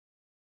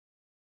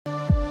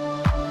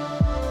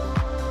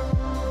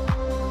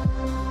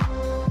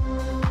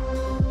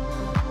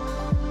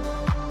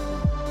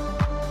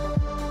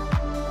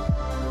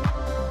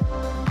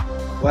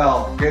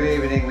Well, good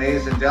evening,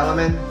 ladies and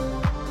gentlemen.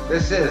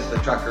 This is the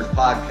Truckers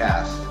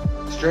Podcast.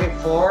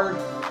 Straightforward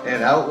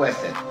and out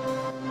with it.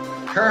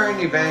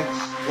 Current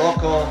events,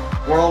 local,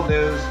 world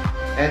news,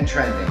 and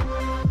trending.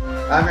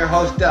 I'm your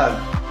host,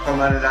 Doug, from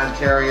London,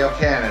 Ontario,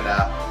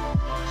 Canada.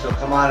 So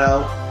come on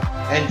out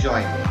and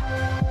join me.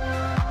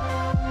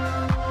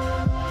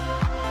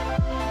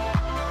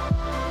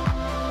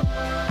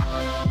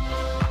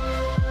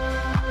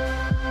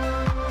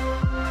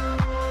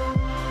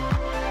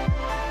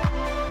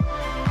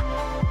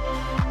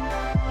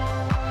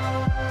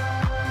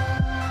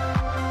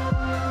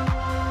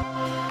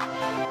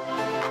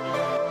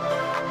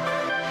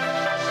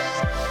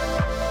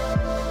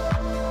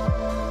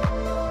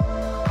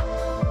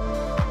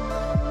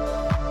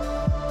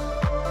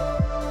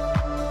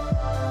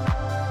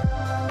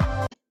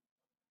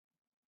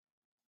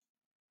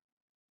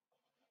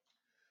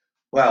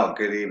 Well,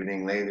 good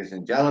evening, ladies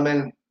and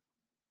gentlemen.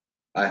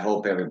 I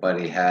hope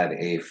everybody had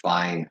a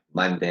fine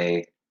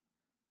Monday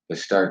to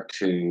start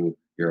to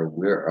your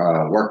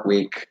work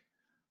week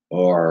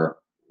or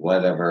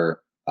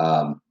whatever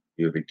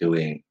you'll be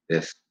doing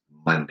this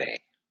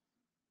Monday.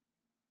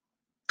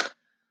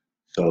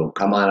 So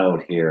come on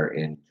out here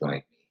and join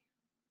me.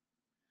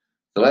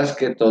 So let's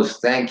get those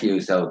thank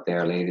yous out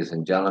there, ladies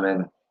and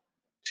gentlemen,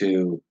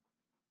 to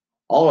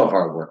all of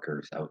our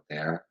workers out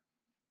there,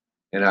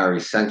 and our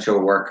essential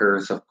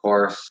workers, of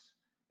course,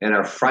 and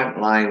our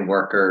frontline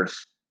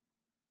workers,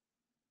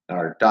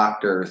 our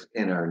doctors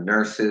and our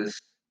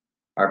nurses,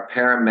 our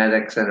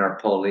paramedics and our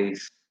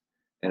police,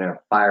 and our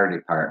fire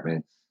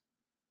departments.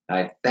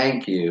 I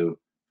thank you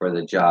for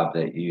the job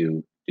that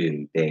you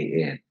do day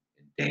in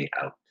and day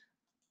out.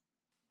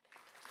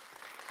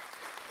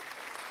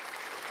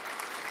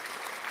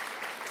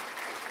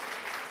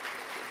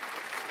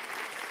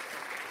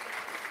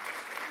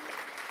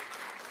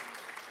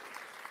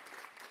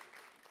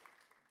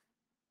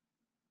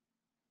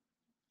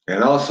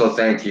 And also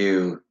thank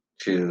you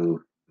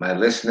to my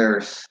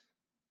listeners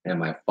and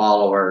my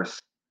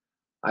followers.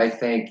 I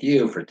thank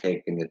you for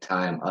taking the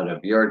time out of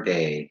your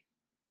day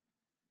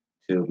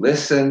to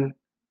listen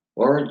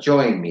or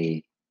join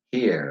me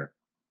here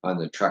on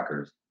the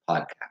Truckers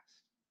Podcast.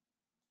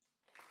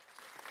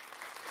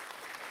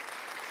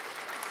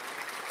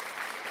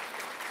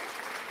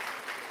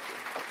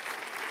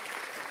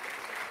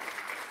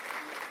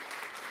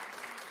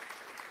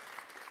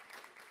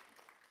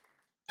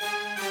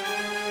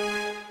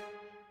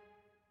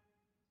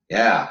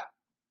 Yeah.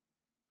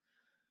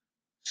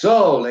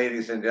 So,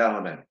 ladies and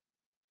gentlemen,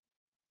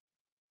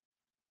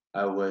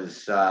 I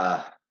was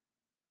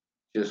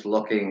just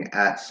looking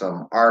at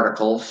some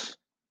articles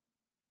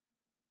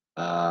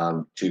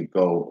to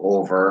go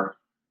over,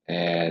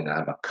 and I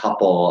have a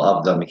couple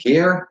of them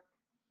here.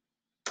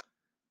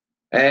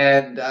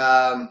 And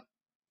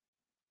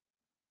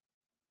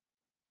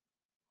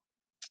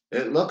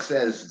it looks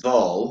as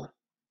though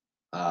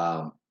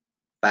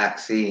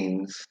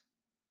vaccines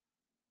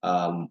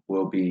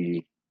will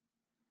be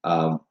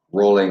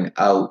rolling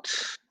out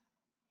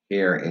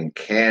here in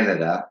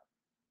Canada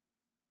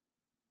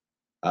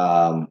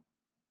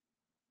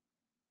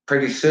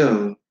pretty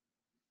soon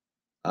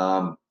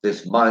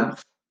this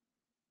month,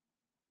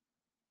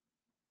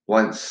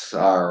 once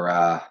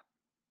our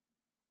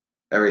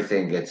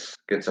everything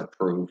gets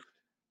approved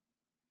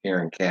here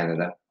in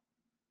Canada.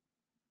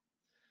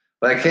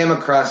 But I came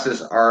across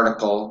this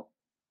article,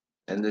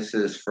 and this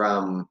is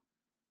from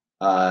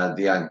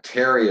the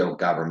Ontario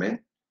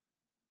government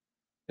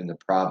in the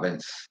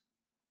province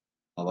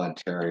of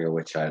Ontario,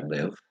 which I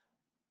live.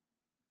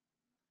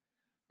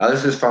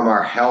 This is from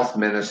our health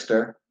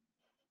minister,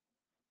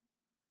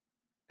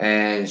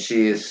 and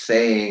she is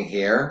saying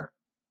here,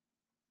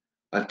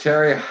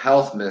 Ontario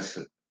health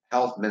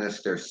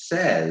minister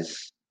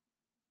says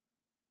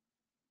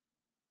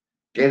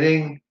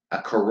getting a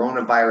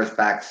coronavirus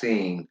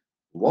vaccine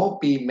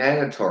won't be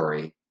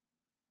mandatory,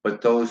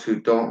 but those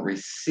who don't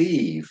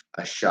receive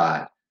a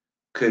shot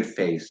could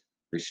face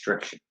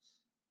restrictions.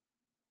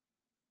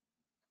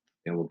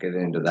 And we'll get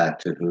into that,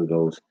 to who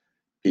those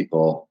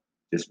people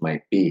just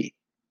might be.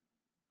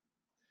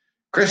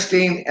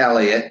 Christine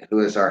Elliott,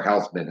 who is our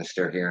health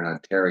minister here in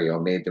Ontario,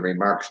 made the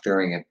remarks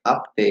during an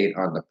update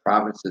on the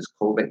province's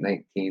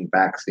COVID-19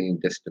 vaccine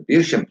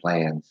distribution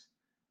plans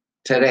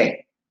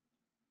today.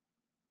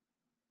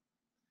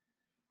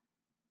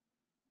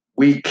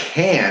 We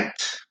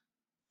can't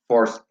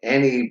force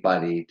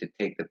anybody to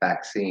take the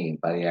vaccine,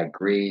 but I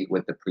agree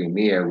with the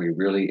Premier. We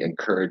really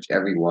encourage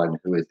everyone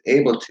who is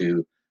able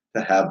to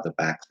have the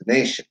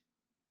vaccination.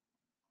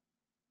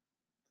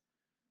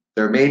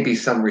 There may be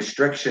some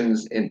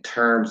restrictions in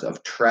terms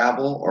of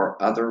travel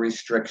or other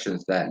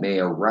restrictions that may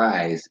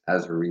arise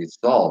as a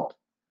result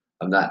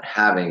of not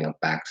having a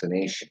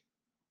vaccination.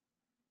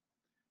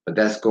 But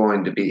that's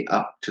going to be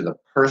up to the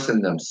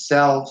person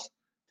themselves to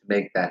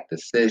make that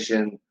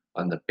decision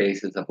on the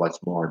basis of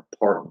what's more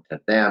important to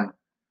them.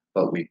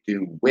 But we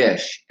do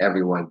wish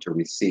everyone to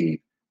receive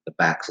the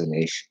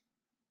vaccination.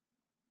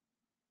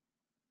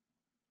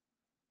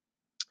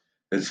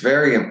 It's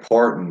very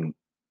important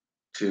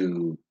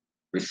to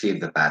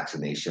receive the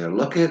vaccination. And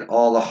look at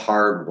all the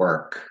hard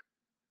work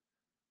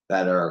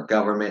that our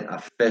government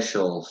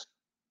officials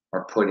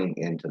are putting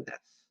into this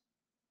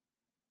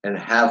and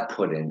have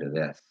put into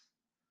this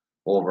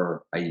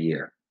over a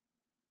year.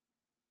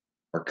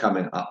 We're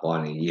coming up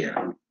on a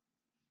year.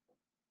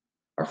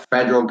 Our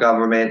federal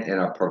government and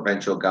our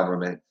provincial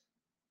government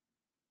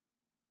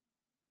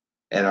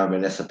and our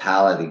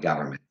municipality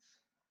governments,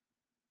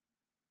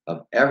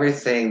 of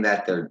everything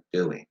that they're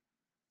doing.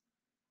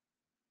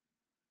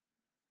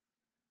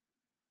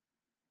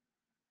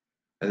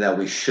 And that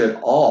we should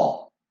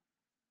all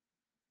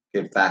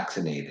get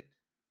vaccinated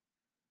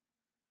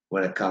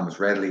when it comes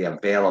readily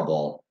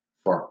available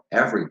for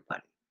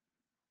everybody.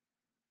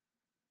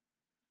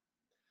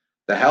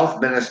 The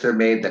health minister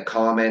made the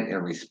comment in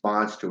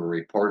response to a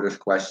reporter's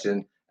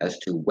question as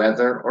to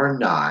whether or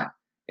not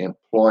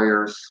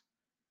employers,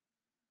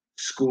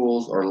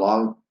 schools, or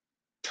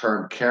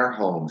long-term care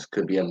homes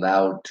could be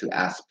allowed to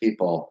ask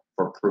people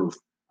for proof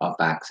of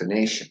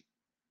vaccination.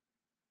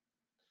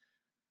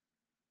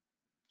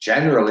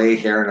 Generally,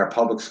 here in our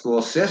public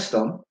school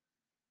system,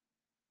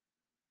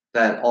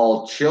 that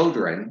all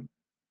children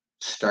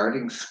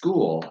starting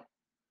school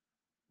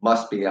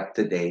must be up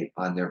to date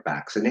on their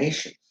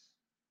vaccinations.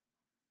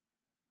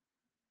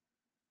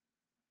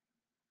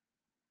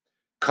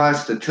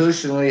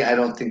 Constitutionally, I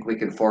don't think we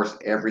can force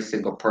every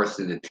single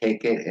person to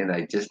take it, and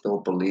I just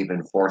don't believe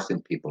in forcing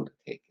people to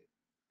take it.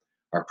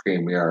 Our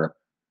Premier,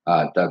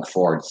 Doug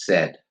Ford,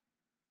 said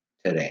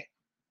today.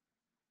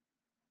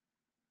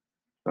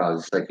 Well,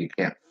 it's like you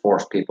can't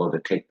force people to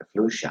take the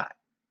flu shot.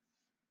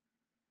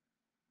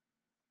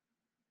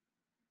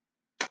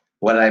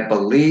 What I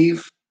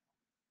believe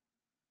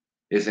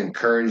is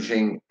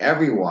encouraging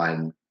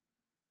everyone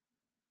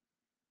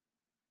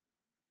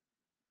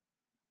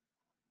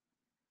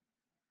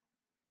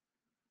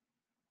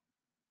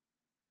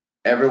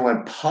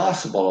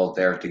possible out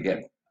there to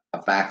get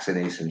a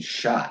vaccination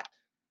shot.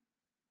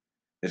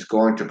 It's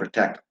going to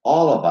protect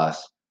all of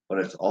us, but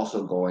it's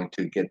also going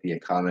to get the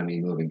economy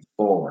moving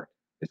forward.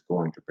 It's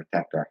going to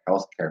protect our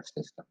healthcare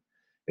system.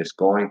 It's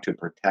going to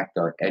protect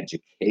our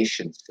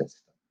education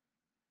system.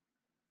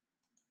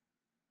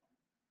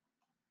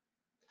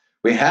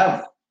 We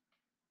have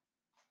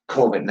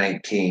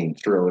COVID-19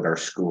 throughout our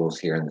schools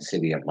here in the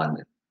City of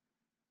London.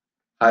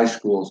 High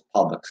schools,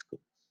 public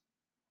schools.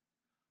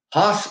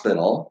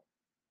 Hospital,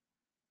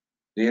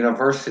 the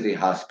University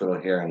Hospital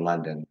here in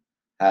London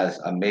has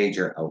a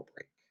major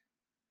outbreak.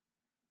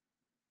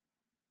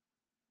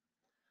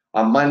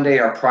 On Monday,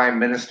 our Prime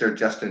Minister,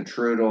 Justin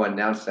Trudeau,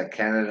 announced that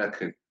Canada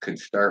could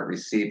start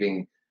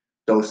receiving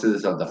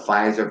doses of the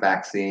Pfizer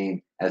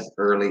vaccine as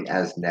early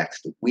as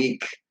next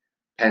week,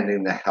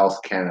 pending the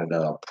Health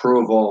Canada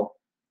approval,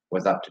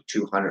 with up to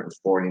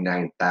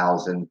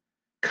 249,000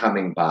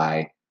 coming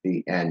by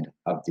the end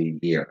of the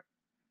year,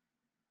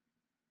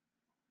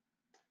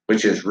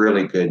 which is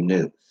really good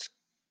news.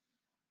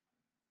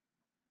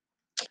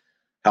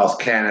 Health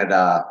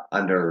Canada,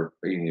 under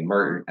an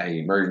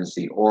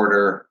emergency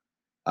order,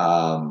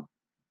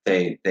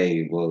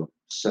 they will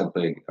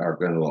simply are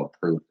going to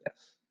approve this.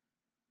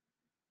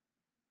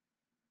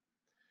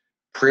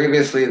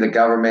 Previously, the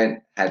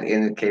government had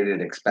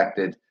indicated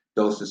expected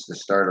doses to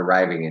start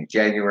arriving in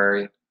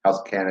January.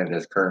 Health Canada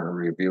is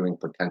currently reviewing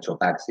potential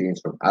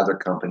vaccines from other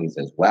companies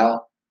as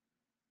well.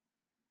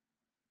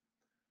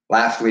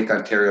 Last week,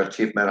 Ontario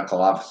Chief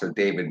Medical Officer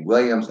David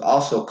Williams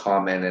also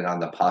commented on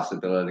the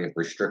possibility of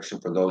restriction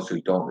for those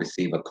who don't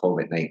receive a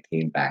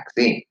COVID-19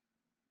 vaccine.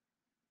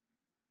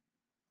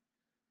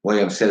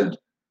 Williams said,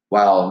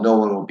 while no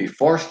one will be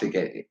forced to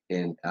get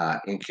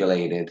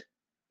inoculated,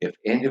 if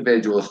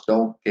individuals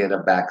don't get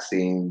a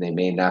vaccine, they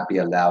may not be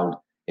allowed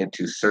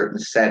into certain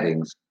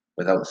settings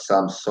without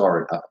some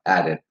sort of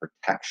added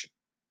protection.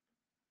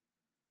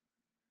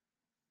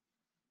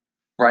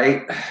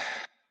 Right?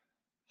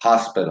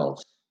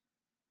 Hospitals,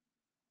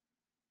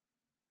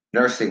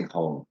 nursing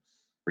homes,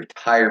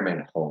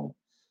 retirement homes.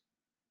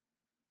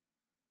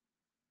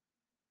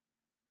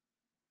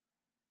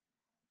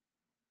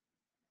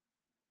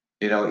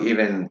 You know,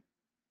 even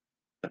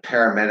the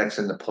paramedics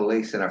and the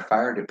police and our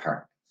fire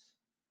departments.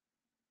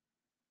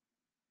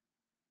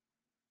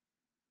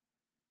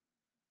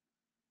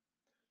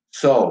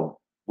 So,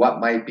 what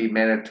might be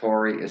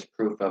mandatory is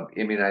proof of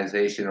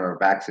immunization or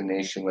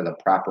vaccination with a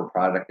proper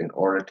product in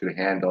order to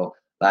handle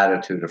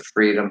latitude of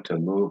freedom to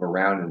move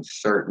around in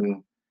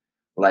certain,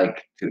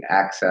 like to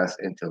access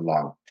into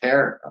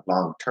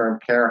long-term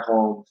care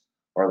homes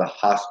or the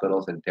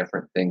hospitals and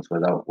different things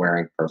without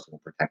wearing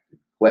personal protective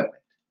equipment.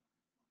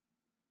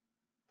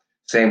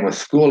 Same with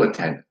school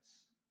attendance.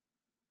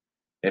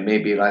 It may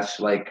be less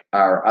like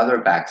our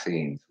other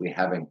vaccines we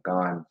haven't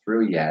gone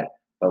through yet,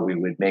 but we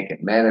would make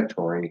it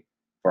mandatory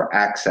for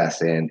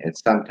access in and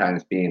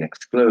sometimes being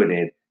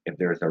excluded if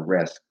there's a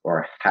risk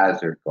or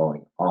hazard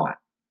going on.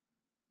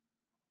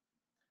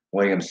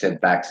 Williams said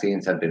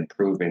vaccines have been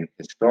proven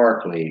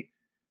historically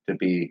to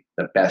be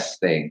the best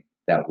thing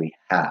that we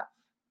have.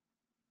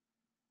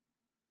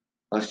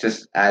 Let's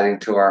just adding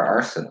to our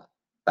arsenal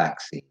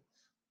vaccines.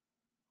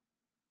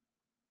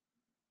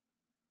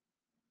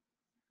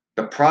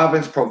 The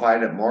province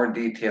provided more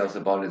details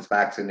about its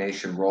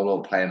vaccination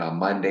rollout plan on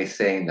Monday,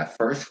 saying the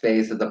first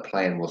phase of the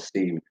plan will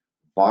see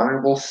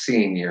vulnerable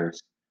seniors,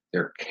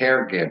 their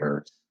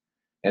caregivers,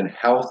 and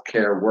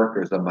healthcare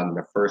workers among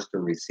the first to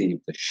receive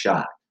the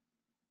shot.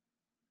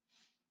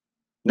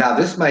 Now,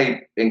 this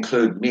might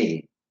include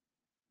me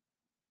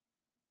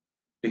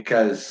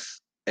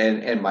because,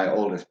 and my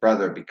oldest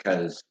brother,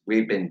 because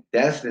we've been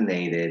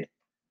designated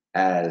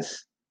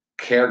as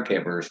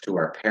caregivers to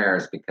our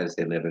parents because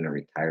they live in a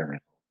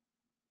retirement.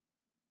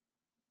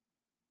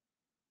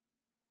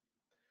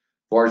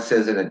 Ford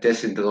says in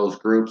addition to those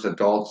groups,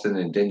 adults in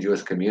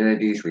indigenous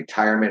communities,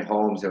 retirement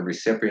homes, and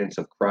recipients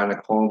of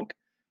chronic home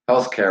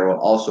health care will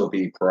also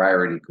be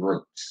priority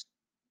groups.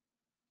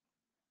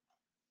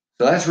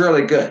 So that's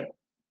really good.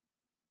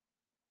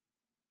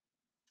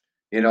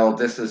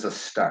 This is a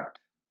start.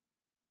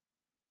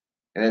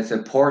 And it's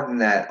important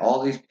that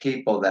all these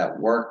people that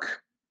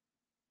work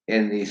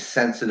in these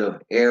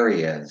sensitive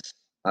areas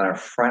on our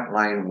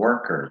frontline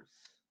workers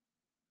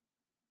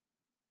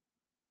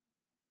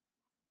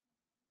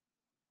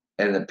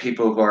and the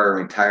people who are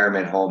in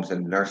retirement homes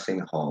and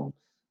nursing homes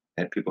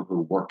and people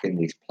who work in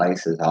these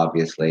places,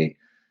 obviously,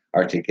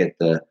 are to get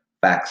the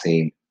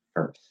vaccine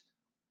first.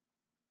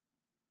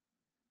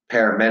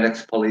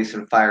 Paramedics, police,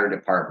 and fire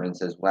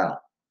departments as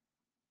well.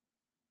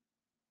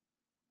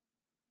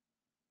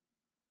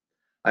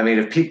 I mean,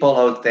 if people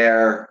out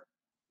there,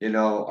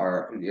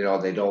 are,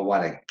 they don't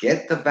want to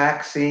get the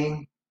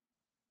vaccine,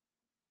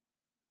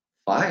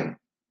 fine,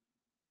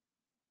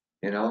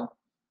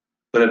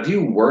 But if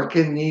you work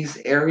in these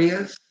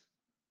areas,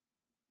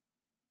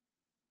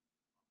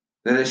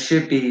 then it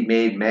should be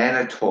made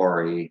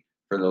mandatory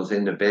for those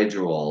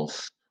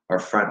individuals or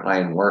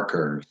frontline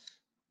workers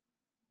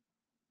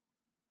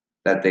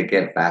that they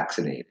get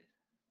vaccinated.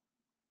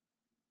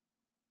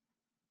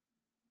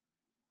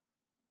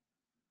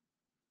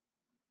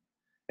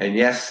 And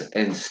yes,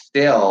 and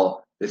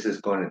still, this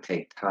is going to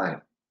take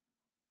time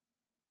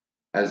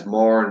as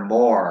more and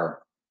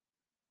more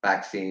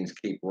vaccines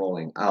keep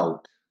rolling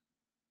out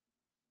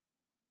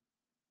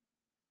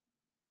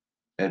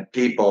and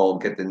people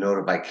get the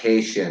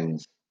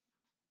notifications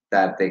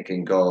that they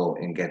can go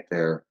and get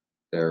their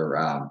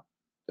their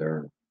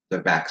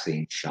their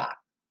vaccine shot.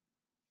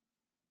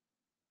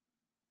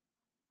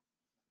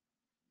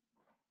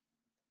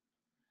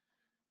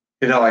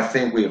 I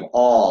think we've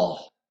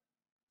all,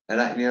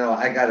 and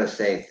I got to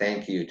say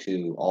thank you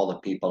to all the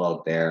people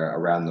out there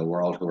around the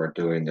world who are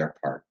doing their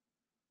part.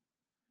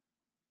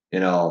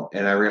 And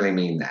I really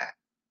mean that.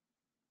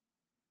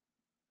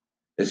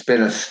 It's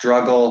been a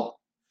struggle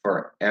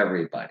for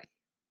everybody.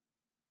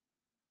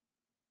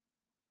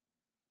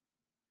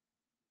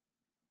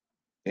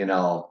 In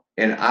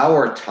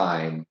our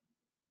time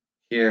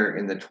here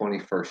in the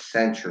 21st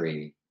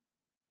century,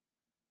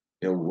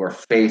 we're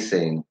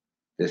facing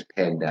this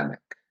pandemic.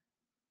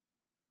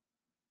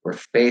 We're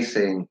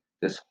facing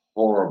this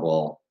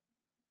horrible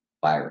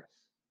virus.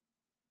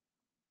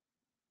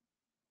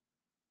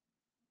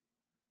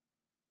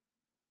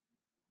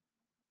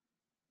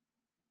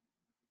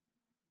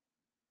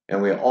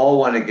 And we all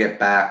want to get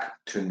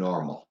back to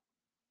normal.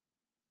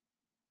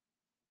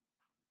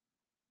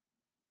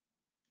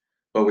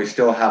 But we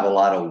still have a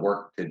lot of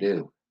work to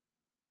do.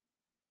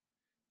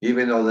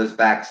 Even though this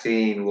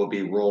vaccine will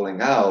be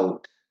rolling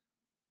out,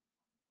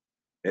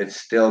 it's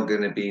still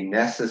going to be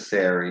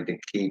necessary to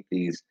keep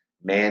these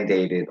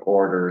mandated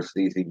orders,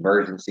 these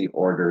emergency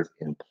orders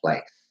in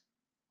place.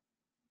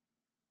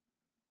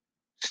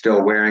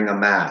 Still wearing a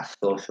mask,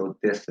 social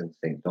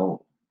distancing,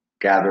 don't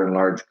gather in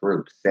large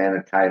groups,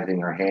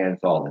 sanitizing our hands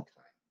all the time.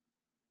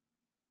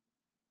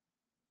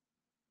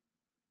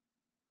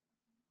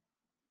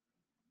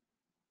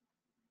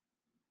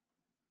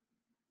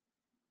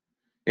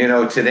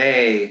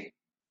 Today,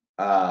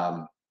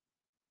 I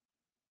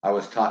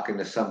was talking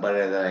to somebody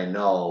that I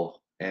know,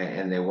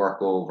 and they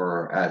work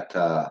over at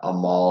a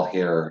mall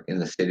here in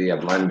the city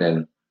of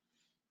London.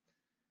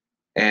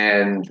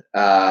 And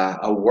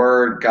a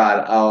word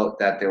got out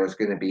that there was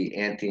going to be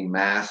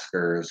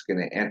anti-maskers going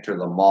to enter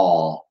the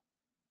mall,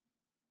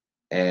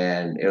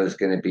 and it was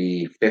going to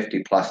be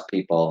 50 plus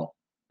people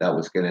that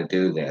was going to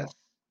do this,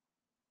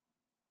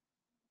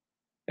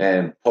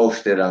 and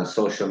posted on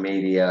social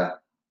media,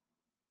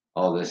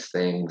 all these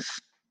things.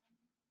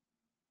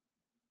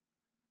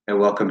 And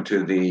welcome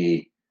to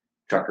the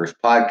Truckers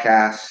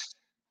Podcast.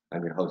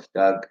 I'm your host,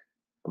 Doug,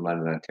 from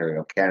London,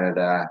 Ontario,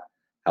 Canada.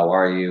 How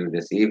are you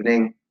this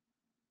evening?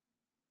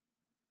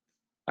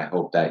 I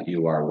hope that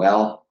you are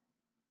well,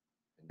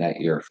 and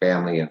that your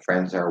family and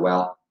friends are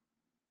well.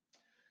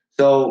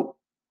 So,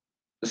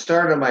 the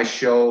start of my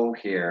show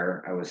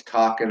here, I was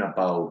talking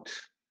about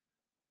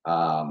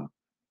um,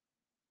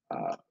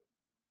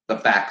 the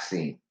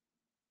vaccine.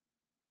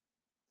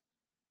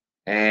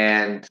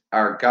 And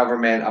our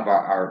government, of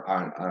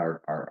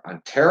our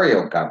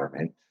Ontario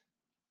government,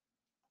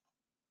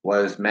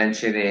 was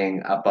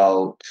mentioning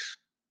about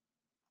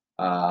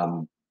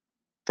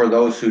for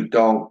those who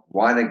don't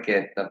want to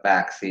get the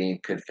vaccine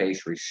could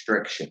face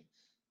restrictions.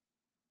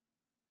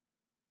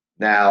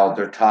 Now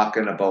they're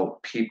talking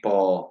about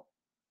people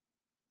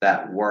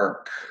that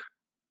work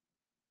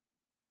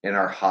in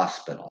our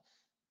hospitals,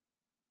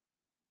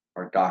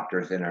 our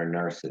doctors and our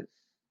nurses,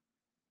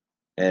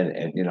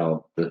 and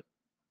the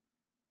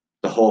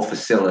whole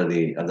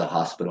facility of the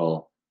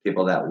hospital,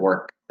 people that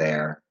work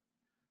there,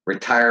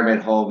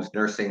 retirement homes,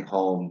 nursing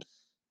homes,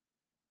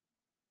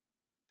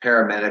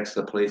 paramedics,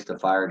 the police, the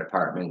fire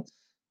departments,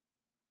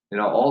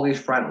 all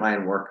these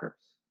frontline workers,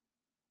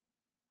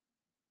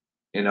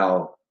 you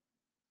know,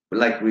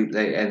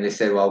 and they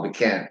say, well, we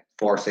can't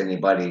force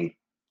anybody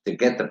to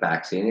get the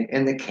vaccine,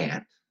 and they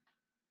can't.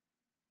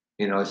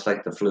 It's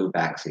like the flu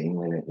vaccine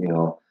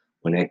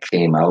when it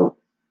came out,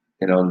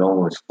 no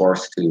one was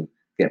forced to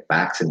get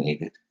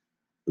vaccinated.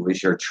 It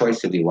was your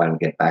choice if you want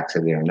to get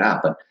vaccinated or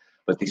not.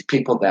 But these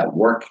people that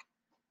work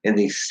in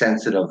these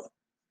sensitive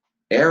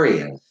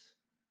areas,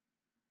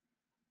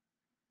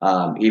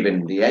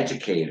 even the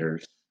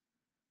educators,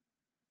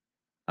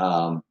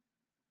 um,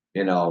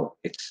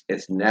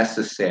 it's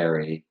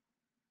necessary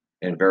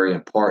and very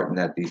important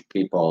that these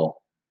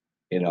people,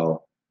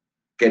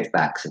 get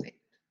vaccinated.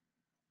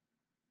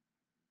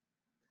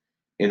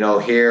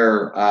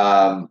 Here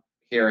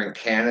in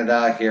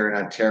Canada, here in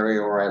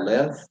Ontario, where I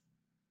live,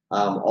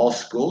 all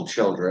school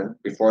children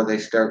before they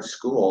start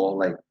school,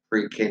 like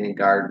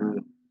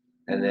pre-kindergarten,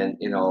 and then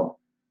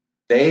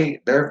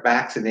their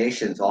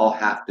vaccinations all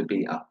have to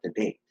be up to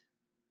date,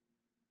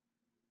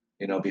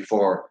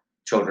 before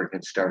children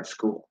can start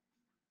school.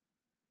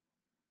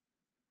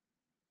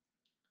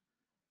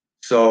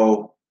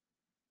 So,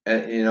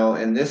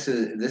 and this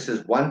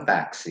is one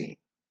vaccine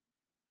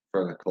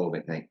for the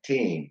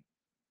COVID-19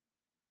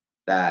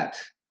 that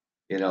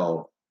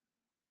our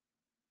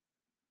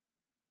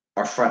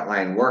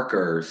frontline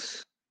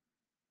workers,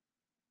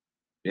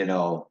 you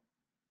know,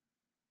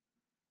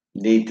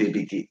 need to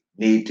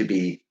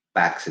be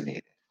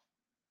vaccinated.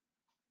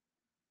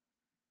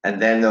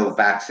 And then they'll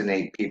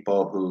vaccinate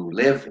people who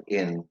live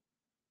in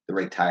the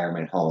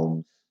retirement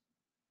homes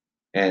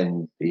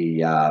and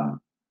the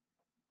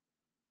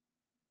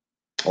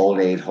old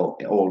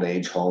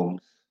age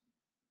homes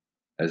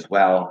as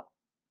well.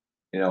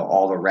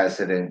 All the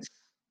residents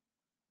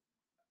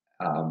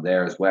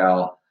there as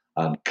well.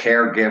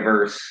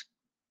 Caregivers,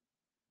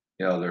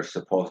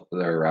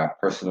 they're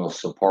personal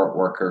support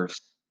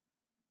workers,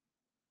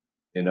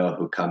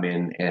 who come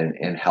in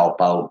and help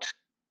out.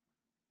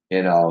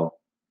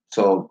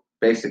 So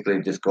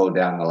basically just go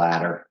down the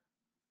ladder,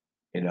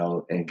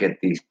 and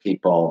get these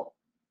people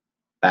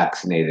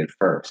vaccinated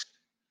first.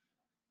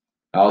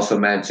 I also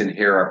mentioned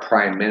here our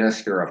Prime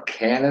Minister of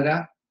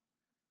Canada,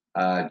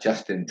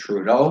 Justin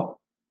Trudeau.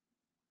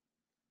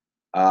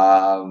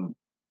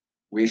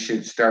 We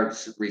should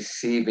start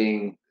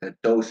receiving the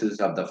doses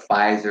of the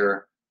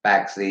Pfizer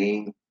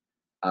vaccine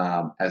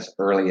as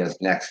early as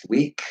next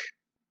week.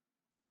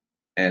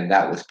 And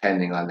that was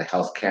pending on the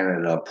Health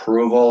Canada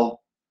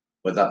approval,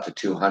 with up to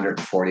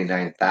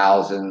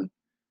 249,000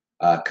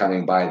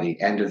 coming by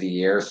the end of the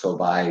year, so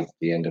by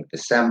the end of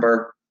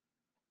December.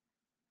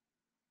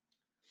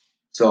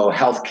 So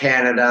Health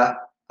Canada,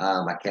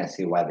 I can't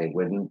see why they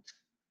wouldn't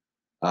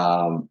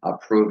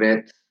approve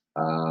it.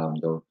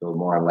 They'll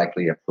more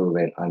likely approve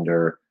it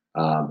under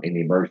an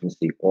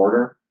emergency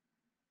order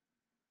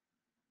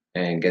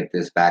and get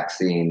this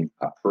vaccine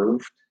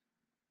approved,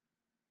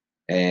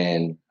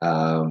 and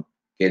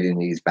getting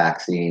these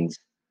vaccines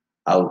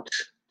out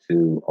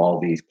to all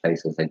these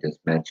places I just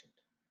mentioned.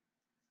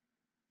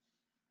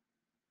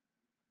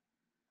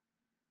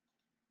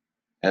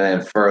 And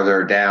then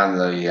further down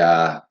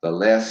the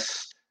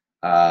list,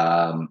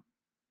 of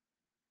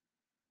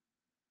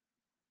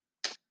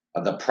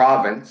the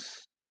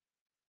province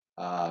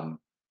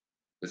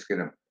is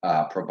going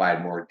to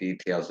provide more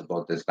details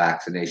about this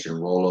vaccination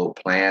rollout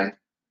plan.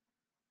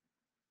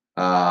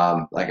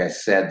 Like I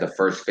said, the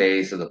first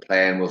phase of the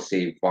plan will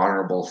see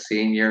vulnerable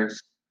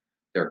seniors,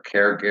 their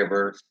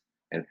caregivers,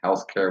 and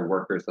healthcare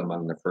workers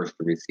among the first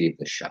to receive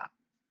the shot.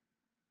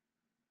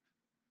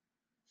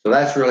 So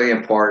that's really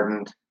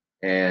important,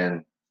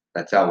 and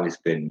that's always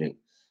good news.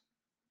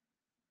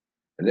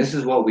 And this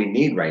is what we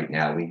need right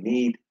now. We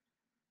need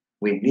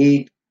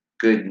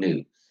good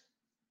news.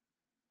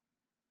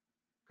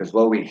 Because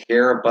what we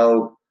hear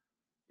about,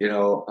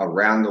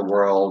 around the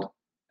world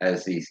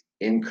as these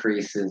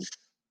increases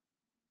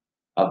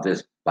of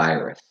this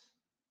virus.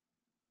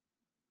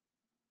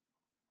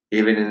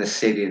 Even in the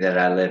city that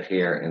I live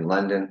here in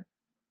London,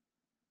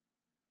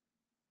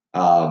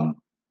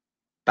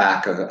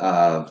 back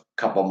a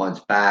couple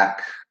months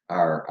back,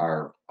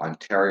 our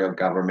Ontario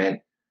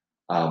government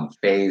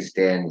phased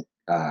in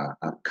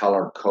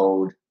color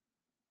code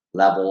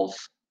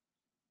levels.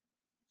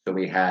 So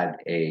we had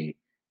a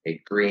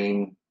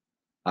green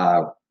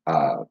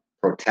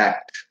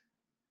protect,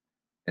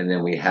 and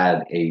then we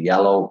had a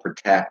yellow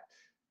protect,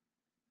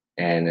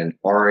 and an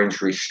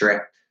orange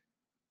restrict,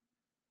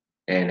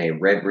 and a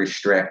red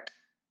restrict,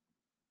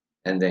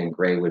 and then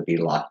gray would be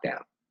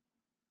lockdown,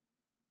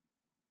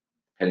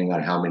 depending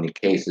on how many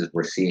cases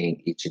we're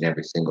seeing each and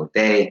every single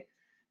day,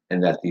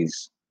 and that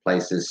these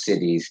places,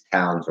 cities,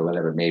 towns, or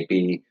whatever it may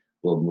be,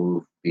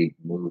 will be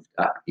moved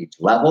up each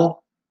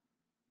level.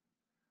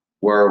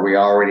 Where we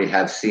already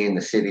have seen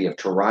the city of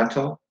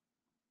Toronto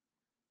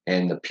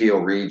and the Peel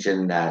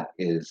region that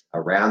is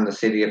around the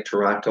city of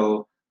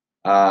Toronto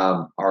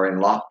are in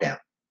lockdown.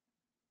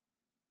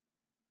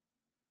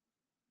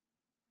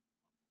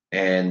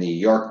 And the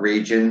York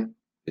region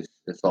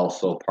is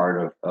also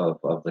part of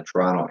the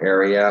Toronto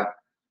area.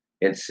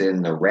 It's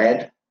in the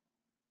red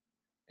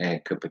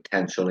and could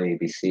potentially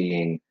be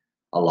seeing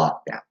a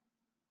lockdown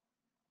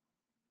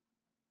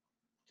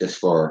just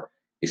for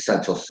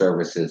essential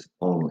services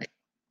only.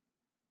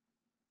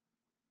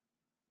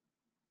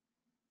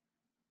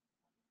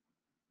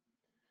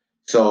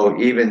 So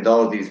even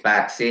though these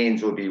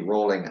vaccines will be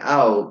rolling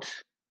out,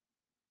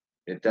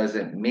 it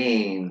doesn't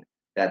mean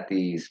that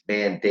these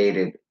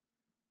mandated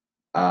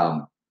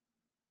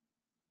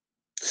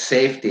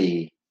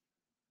safety,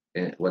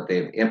 what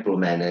they've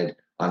implemented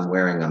on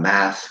wearing a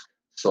mask,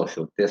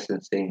 social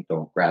distancing,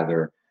 don't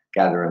gather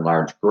in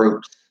large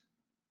groups,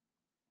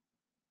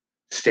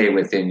 stay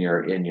within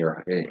your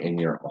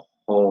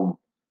home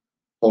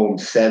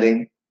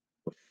setting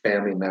with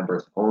family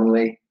members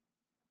only.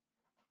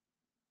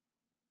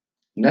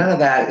 None of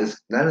that is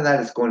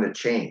going to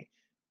change,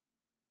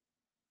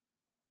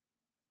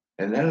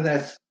 and none of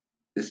that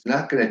is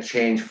not going to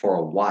change for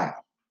a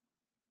while,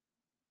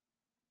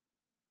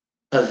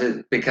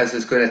 because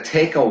it's going to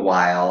take a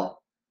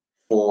while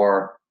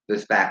for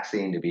this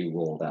vaccine to be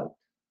rolled out.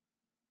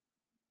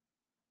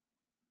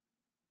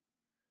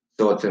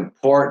 So it's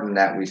important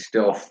that we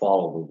still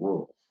follow the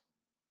rules.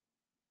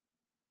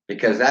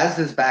 Because as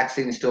this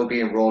vaccine is still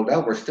being rolled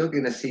out, we're still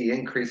going to see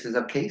increases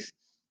of cases.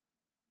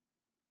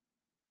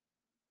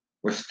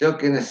 We're still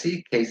going to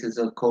see cases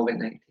of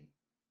COVID-19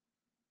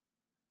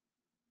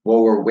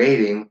 while we're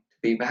waiting to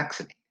be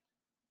vaccinated.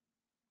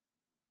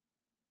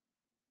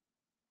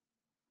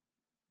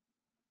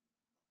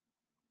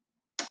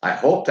 I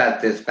hope that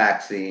this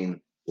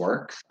vaccine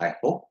works. I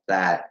hope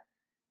that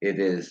it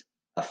is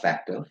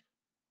effective.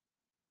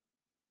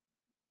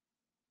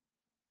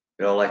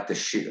 You know, like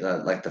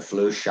the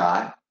flu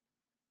shot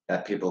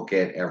that people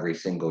get every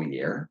single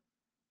year.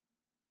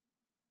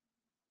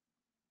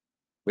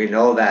 We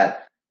know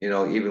that, you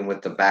know, even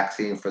with the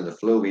vaccine for the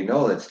flu, we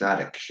know it's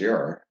not a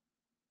cure,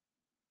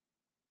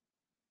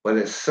 but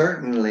it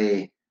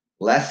certainly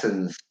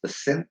lessens the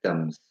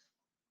symptoms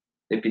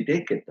if you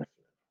did get the flu.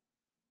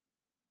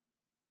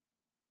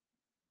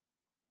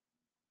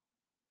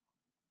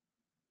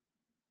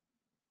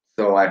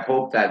 So I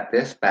hope that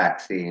this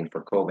vaccine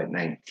for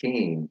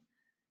COVID-19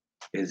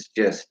 is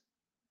just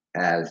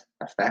as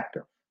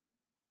effective.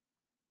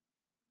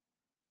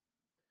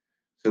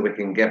 So we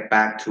can get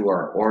back to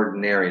our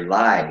ordinary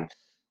lives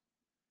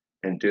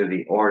and do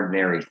the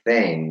ordinary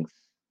things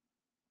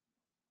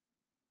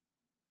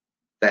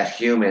that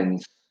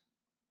humans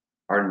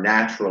are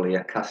naturally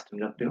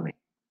accustomed of doing.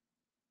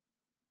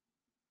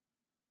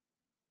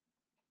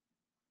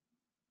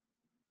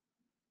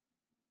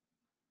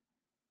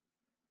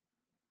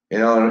 You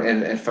know,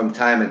 and from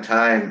time to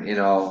time, you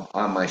know,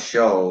 on my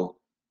show,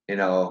 you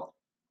know,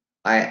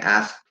 I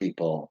ask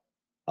people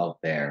out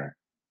there,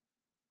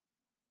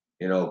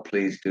 you know,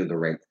 please do the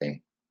right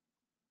thing.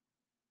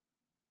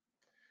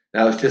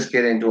 And I was just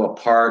getting to a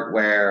part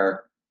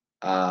where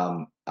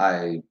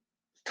I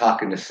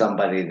talking to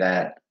somebody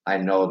that I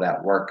know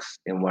that works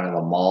in one of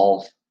the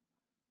malls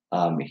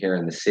here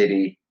in the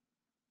city,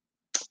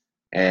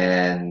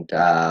 and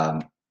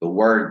the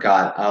word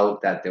got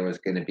out that there was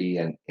going to be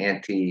an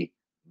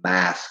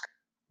anti-mask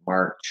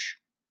march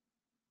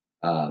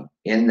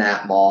in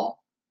that mall,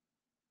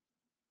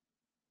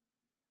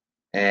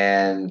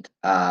 and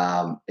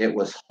it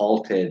was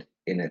halted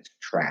in its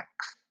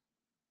tracks.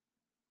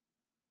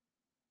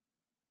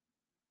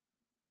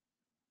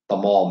 The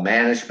mall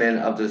management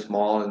of this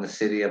mall in the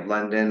city of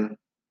London,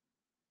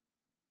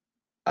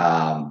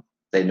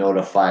 they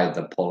notified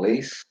the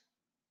police,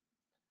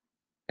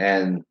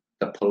 and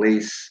the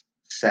police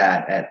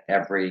sat at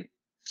every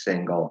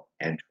single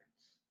entrance.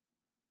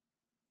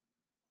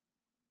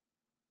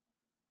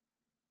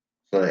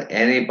 So that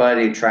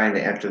anybody trying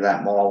to enter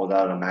that mall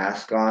without a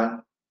mask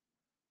on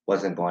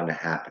wasn't going to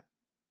happen.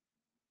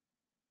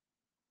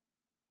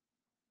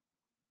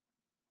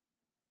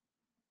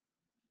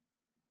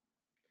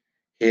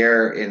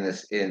 Here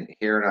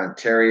in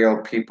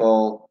Ontario,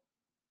 people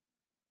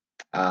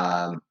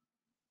not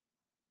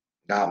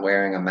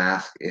wearing a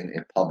mask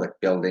in public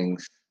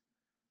buildings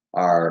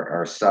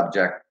are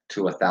subject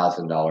to a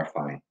 $1,000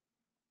 fine.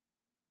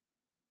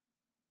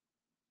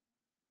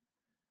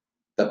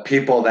 The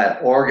people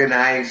that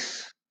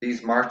organize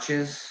these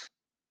marches,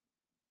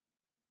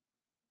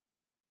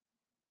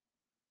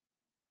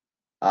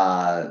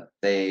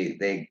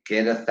 they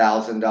get a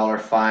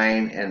 $1,000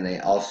 fine, and they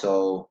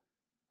also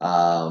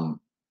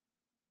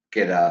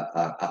get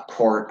a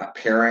court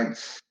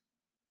appearance,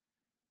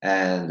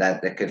 and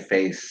that they could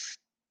face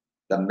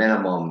the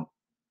minimum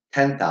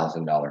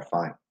 $10,000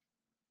 fine.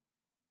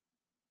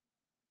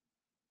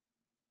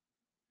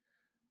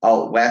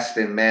 Out west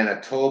in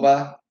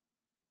Manitoba,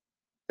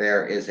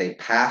 there is a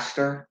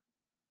pastor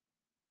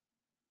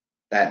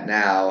that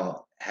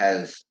now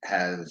has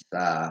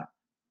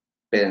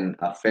been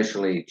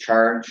officially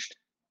charged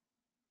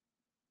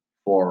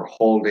for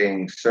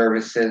holding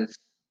services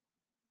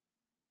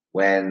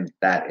when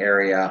that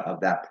area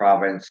of that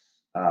province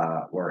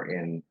were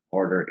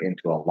ordered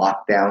into a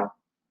lockdown.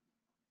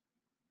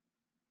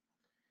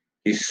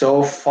 He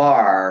so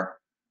far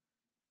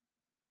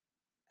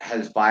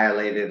has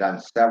violated on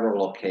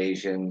several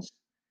occasions,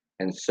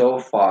 and so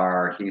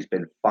far he's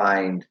been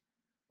fined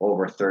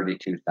over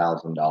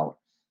 $32,000.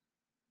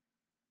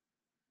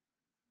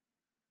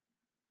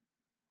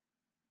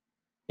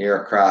 Here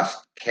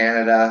across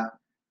Canada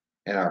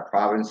and our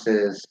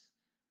provinces,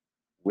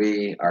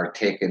 we are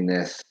taking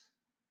this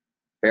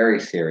very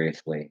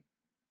seriously.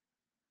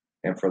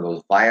 And for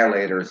those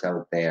violators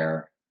out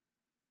there,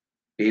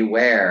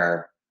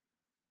 beware,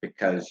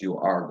 because you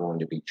are going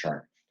to be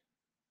charged.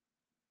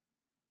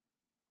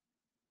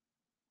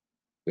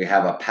 We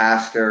have a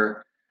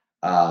pastor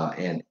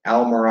in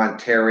Elmer,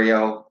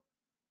 Ontario,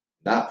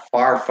 not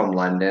far from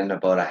London,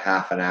 about a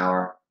half an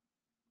hour.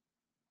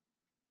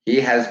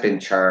 He has been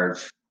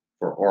charged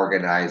for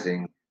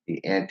organizing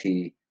the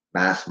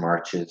anti-mass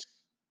marches.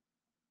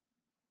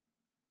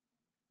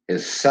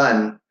 His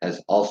son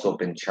has also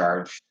been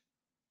charged.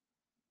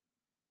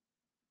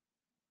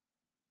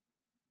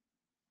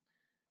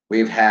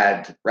 We've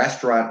had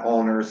restaurant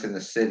owners in the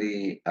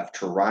city of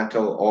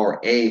Toronto, or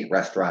a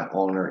restaurant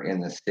owner in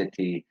the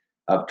city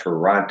of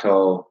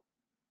Toronto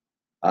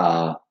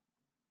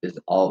was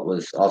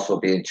also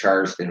being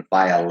charged in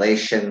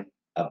violation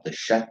of the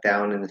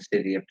shutdown in the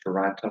city of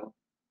Toronto,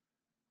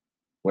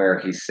 where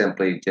he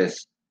simply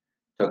just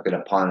took it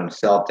upon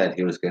himself that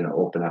he was going to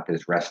open up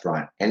his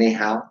restaurant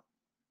anyhow.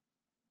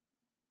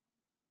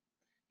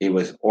 He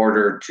was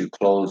ordered to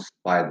close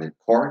by the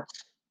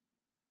courts.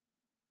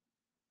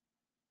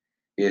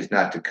 He is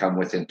not to come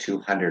within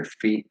 200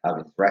 feet of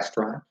his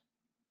restaurant.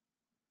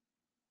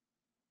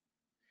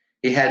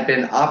 He had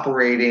been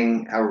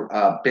operating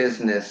a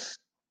business,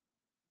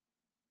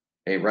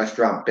 a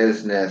restaurant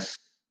business,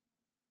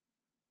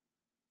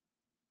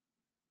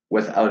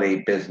 without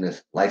a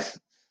business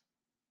license,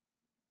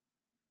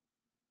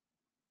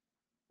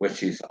 which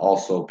he's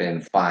also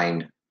been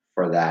fined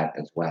for that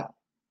as well.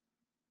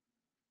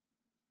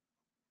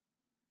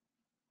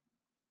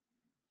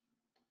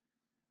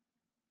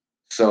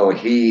 So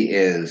he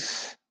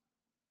is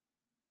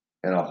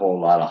in a whole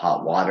lot of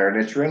hot water,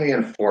 and it's really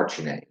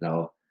unfortunate,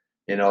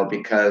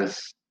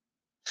 because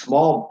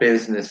small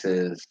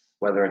businesses,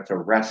 whether it's a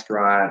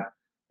restaurant,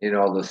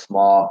 the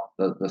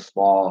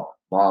small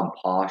mom and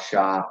pop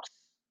shops.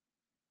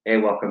 Hey,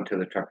 welcome to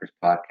the Truckers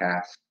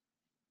Podcast.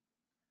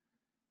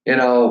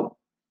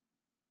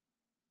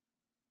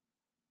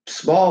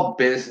 Small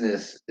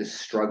business is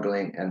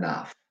struggling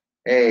enough.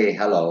 Hey,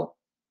 hello.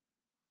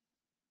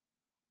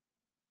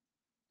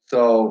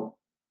 So,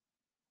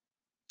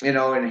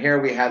 and here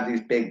we have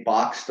these big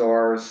box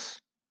stores,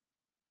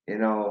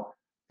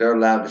 they're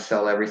allowed to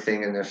sell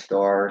everything in their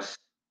stores,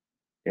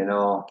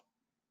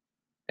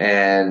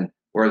 and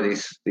where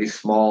these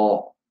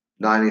small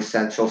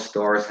non-essential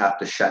stores have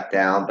to shut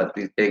down, but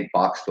these big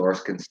box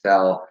stores can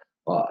sell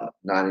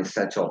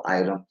non-essential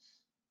items.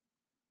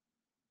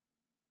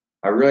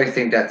 I really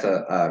think that's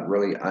a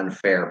really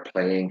unfair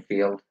playing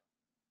field.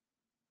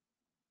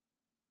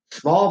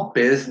 Small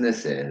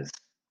businesses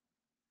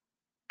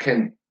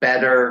can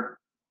better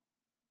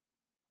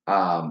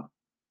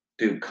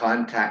do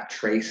contact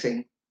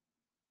tracing.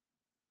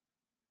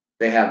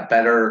 They have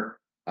better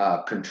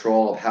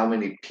control of how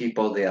many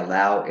people they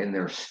allow in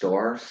their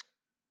stores.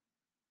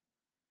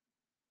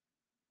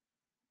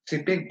 See,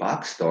 big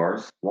box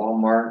stores,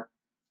 Walmart,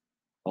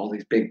 all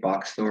these big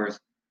box stores,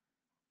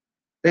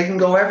 they can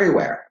go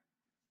everywhere.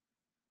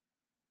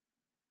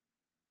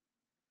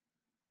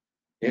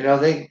 You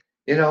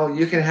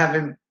can have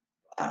in,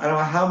 I don't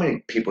know how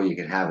many people you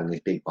can have in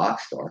these big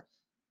box stores.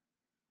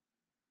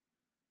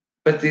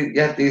 But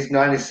yet these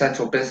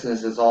non-essential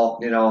businesses all,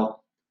 in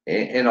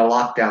a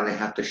lockdown, they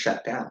have to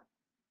shut down.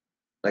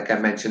 Like I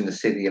mentioned, the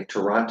city of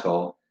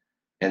Toronto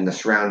and the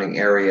surrounding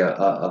area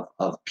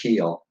of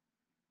Peel.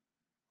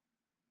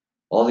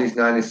 All these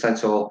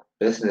non-essential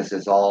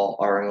businesses all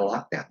are in a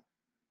lockdown.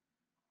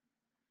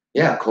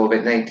 Yeah,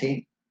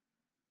 COVID-19.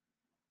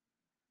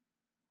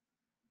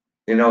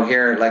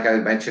 Here, like I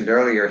mentioned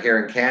earlier,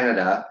 here in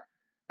Canada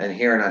and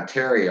here in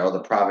Ontario, the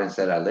province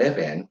that I live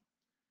in,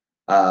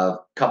 a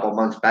couple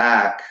months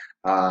back,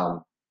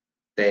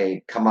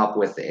 they come up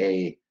with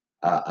a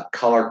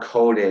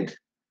color-coded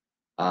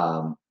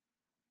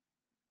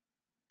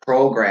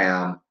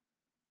program.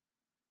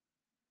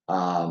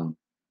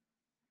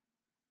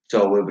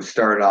 So we would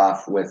start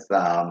off with,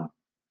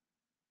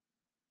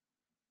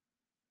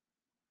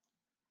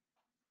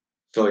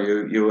 so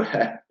you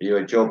a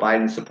Joe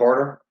Biden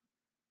supporter?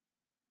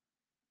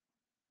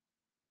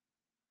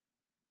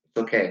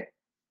 It's okay.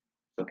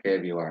 It's okay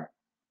if you are.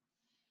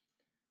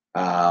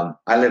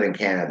 I live in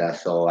Canada,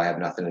 so I have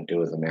nothing to do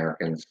with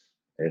Americans,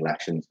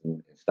 elections,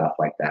 and stuff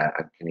like that.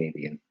 I'm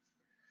Canadian.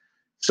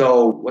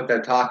 So what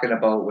they're talking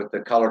about with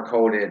the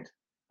color-coded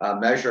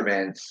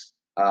measurements,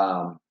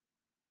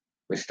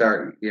 we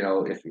start,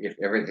 if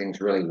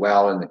everything's really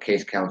well and the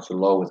case counts are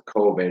low with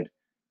COVID,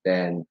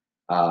 then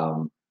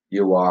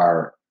you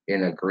are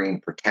in a green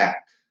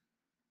protect.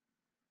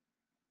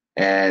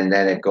 And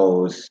then it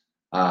goes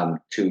to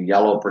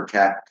yellow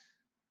protect,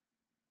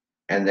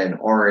 and then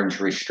orange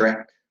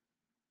restrict,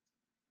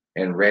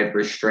 and red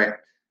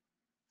restrict,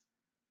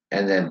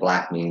 and then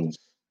black means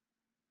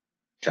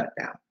shut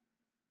down.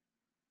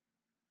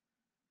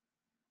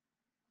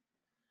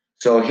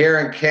 So here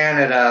in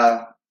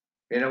Canada,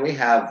 we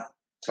have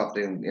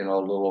something, a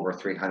little over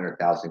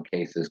 300,000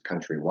 cases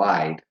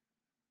countrywide.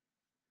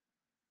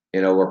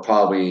 We're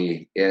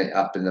probably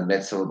up in the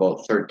midst of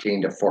about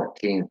 13 to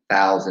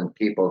 14,000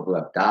 people who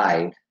have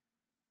died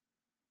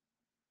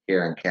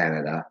here in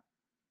Canada.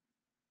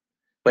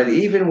 But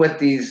even with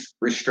these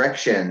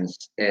restrictions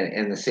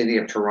in the city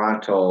of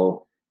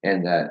Toronto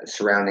and the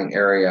surrounding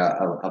area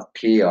of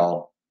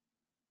Peel,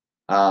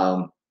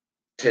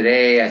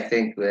 today I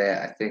think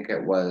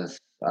it was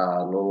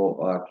a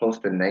little close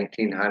to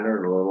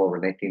 1,900, a little over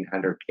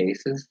 1,900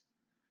 cases.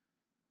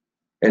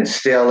 And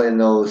still in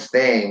those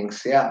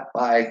things, yeah,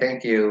 bye,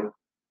 thank you.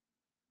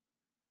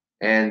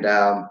 And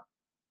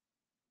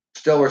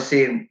still we're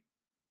seeing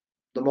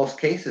the most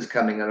cases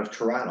coming out of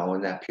Toronto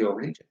in that Peel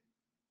region.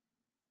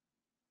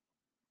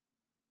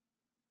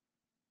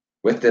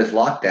 With this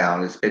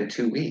lockdown, it's been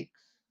 2 weeks.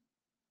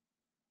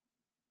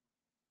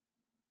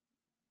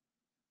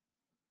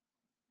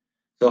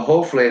 So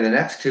hopefully in the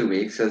next 2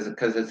 weeks,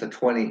 because it's a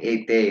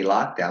 28-day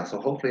lockdown, so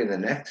hopefully in the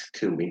next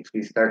 2 weeks,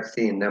 we start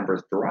seeing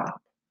numbers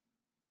drop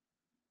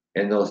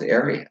in those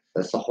areas.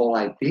 That's the whole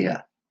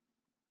idea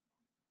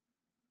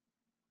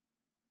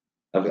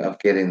of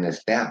getting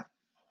this down.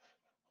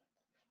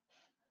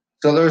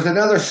 So there's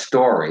another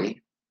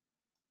story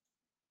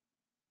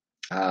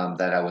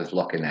that I was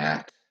looking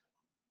at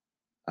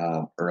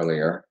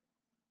earlier,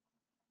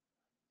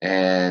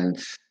 and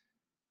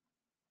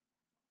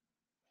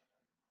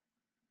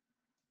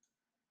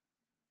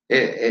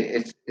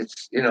it's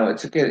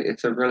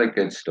a really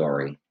good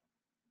story.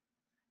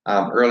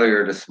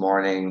 Earlier this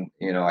morning,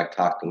 I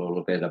talked a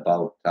little bit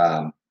about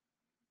the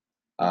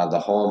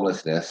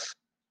homelessness,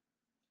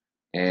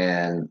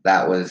 and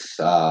that was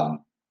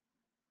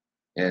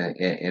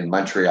in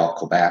Montreal,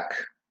 Quebec,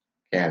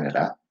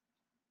 Canada.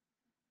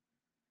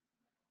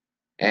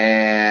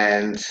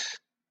 And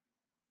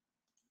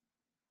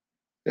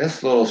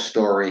this little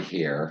story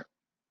here,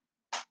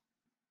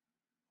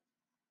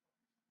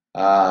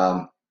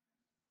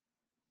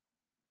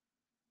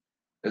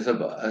 is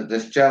about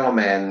this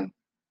gentleman.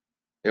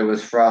 It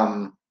was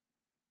from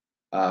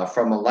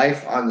a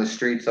life on the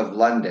streets of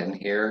London,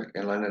 here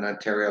in London,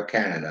 Ontario,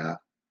 Canada,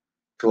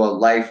 to a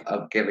life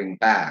of giving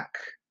back.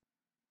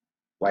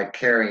 Why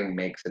caring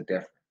makes a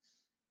difference.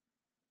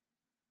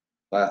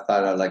 So I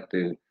thought I'd like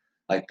to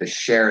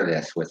share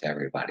this with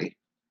everybody.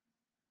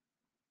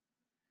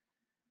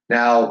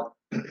 Now,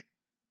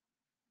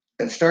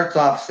 it starts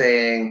off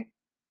saying,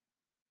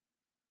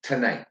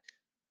 tonight.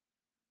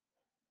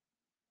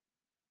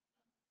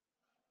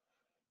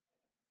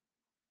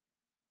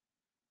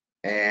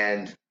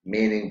 And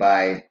meaning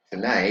by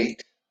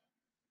tonight,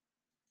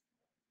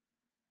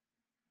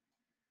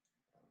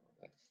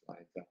 that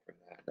slides up for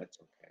that. That's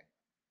okay.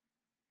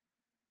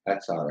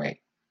 That's all right.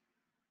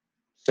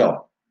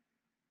 So,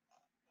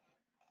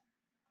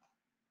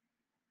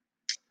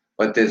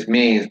 what this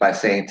means by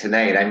saying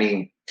tonight, I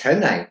mean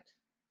tonight,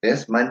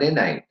 this Monday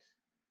night,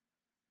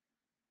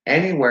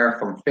 anywhere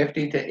from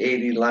 50 to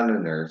 80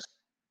 Londoners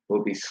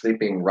will be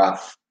sleeping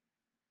rough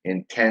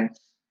in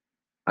tents,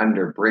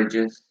 under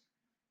bridges,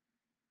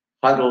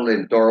 huddled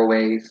in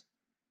doorways,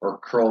 or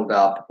curled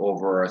up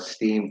over a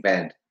steam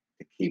vent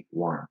to keep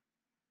warm.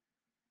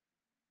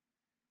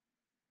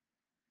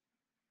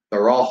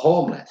 They're all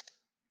homeless.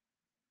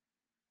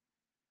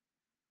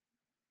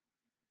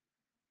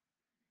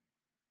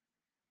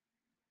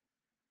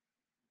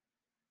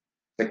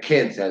 The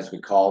kids, as we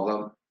call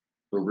them,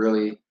 who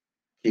really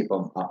keep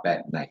them up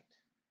at night.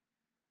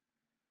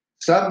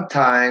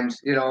 Sometimes,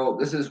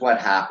 this is what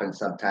happens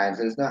sometimes.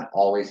 It's not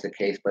always the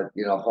case, but,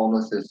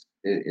 homeless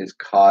is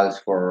cause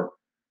for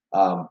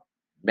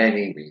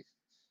many reasons.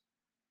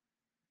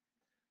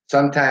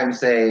 Sometimes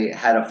they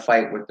had a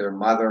fight with their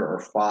mother or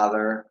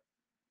father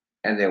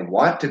and they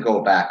want to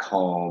go back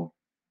home,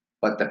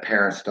 but the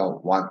parents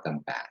don't want them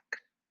back.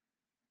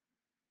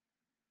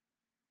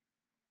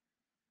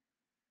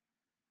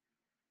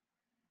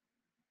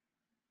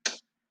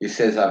 He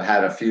says, I've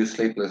had a few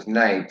sleepless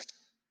nights,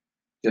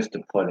 just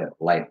to put it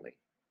lightly.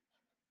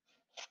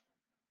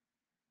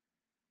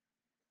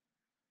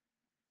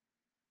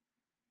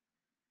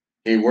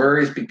 He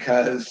worries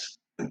because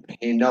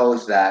he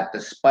knows that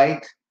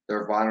despite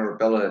their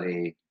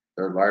vulnerability,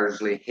 they're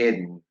largely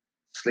hidden,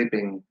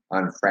 sleeping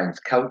on friends'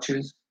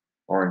 couches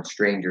or in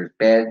strangers'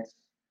 beds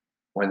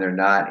when they're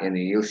not in a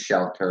youth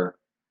shelter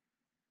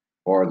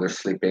or they're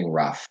sleeping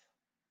rough.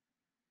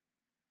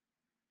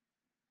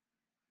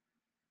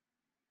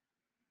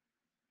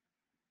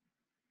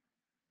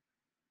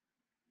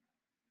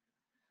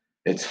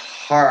 It's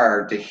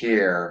hard to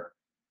hear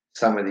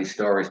some of these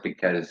stories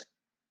because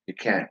you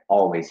can't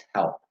always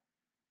help.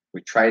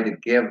 We try to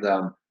give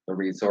them the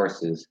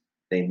resources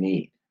they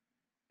need,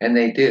 and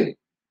they do.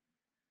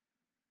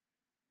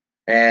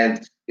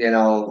 And,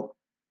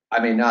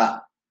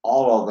 not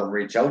all of them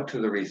reach out to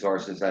the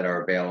resources that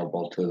are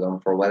available to them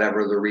for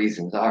whatever the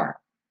reasons are.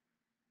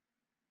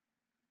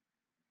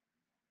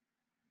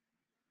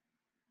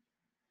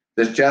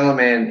 This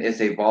gentleman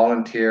is a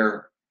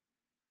volunteer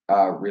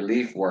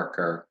relief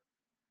worker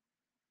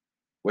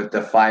with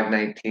the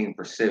 519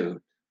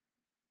 Pursuit.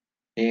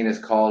 He and his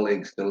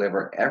colleagues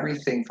deliver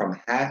everything from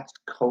hats,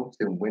 coats,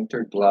 and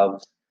winter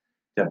gloves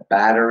to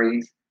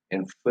batteries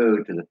and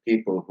food to the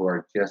people who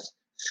are just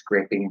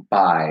scraping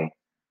by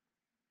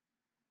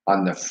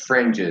on the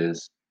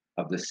fringes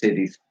of the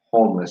city's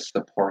homeless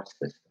support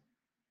system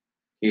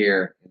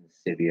here in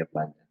the city of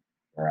London,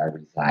 where I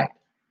reside.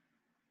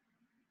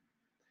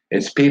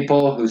 It's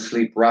people who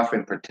sleep rough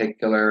in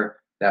particular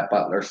that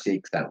Butler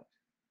seeks out.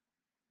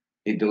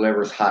 He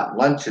delivers hot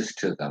lunches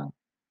to them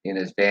in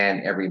his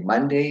van every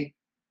Monday,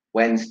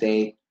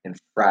 Wednesday, and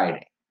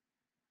Friday.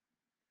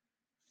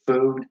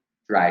 Food,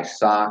 dry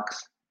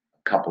socks,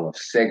 a couple of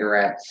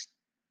cigarettes,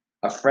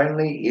 a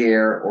friendly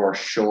ear or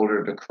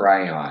shoulder to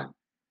cry on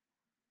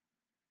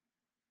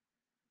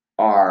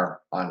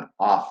are on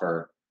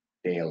offer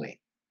daily.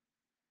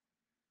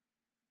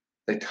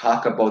 They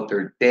talk about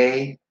their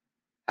day,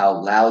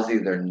 how lousy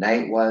their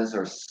night was,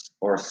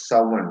 or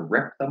someone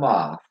ripped them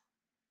off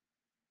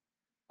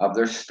of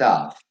their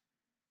stuff.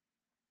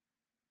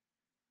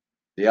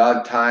 The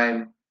odd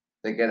time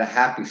they get a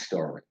happy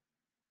story.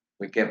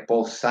 We get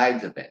both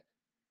sides of it,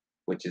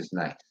 which is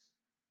nice.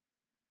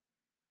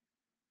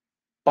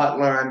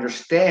 Butler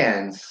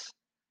understands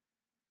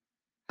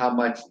how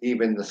much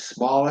even the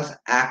smallest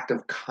act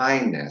of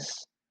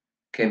kindness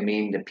can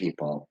mean to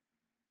people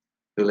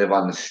who live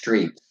on the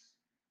streets,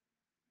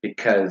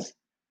 because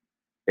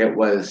it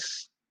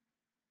was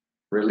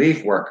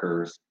relief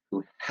workers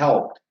who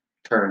helped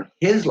turn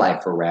his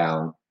life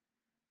around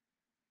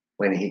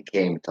when he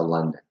came to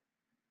London.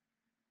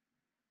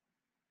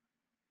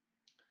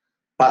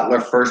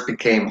 Butler first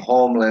became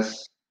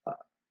homeless.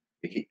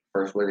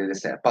 What did it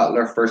say?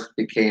 Butler first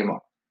became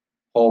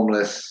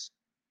homeless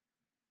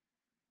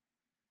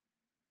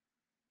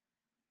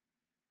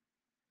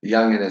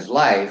young in his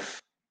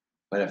life,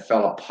 but it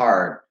fell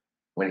apart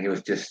when he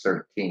was just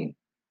 13.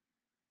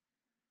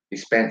 He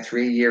spent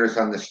 3 years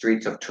on the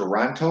streets of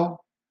Toronto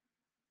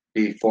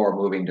before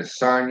moving to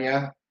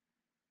Sarnia,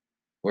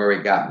 where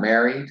he got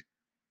married.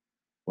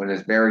 When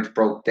his marriage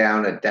broke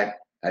down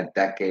a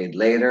decade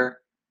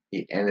later,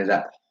 he ended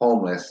up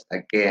homeless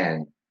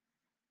again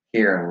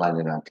here in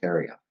London,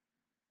 Ontario.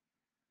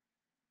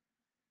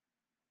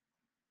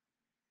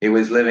 He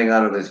was living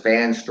out of his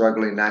van,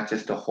 struggling not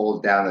just to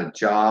hold down a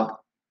job,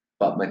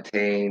 but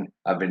maintain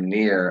a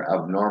veneer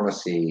of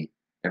normalcy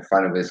in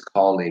front of his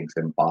colleagues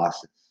and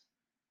bosses.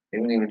 They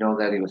didn't even know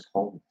that he was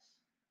homeless.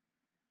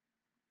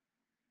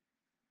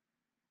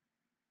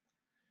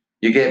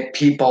 You get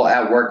people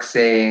at work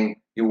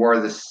saying you wore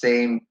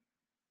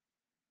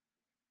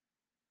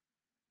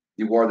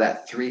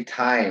that 3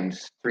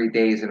 times, 3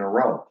 days in a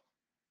row,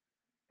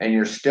 and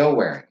you're still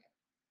wearing it.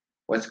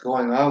 What's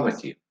going on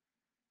with you?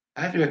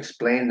 How do you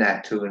explain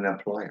that to an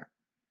employer?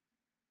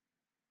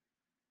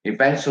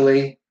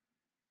 Eventually,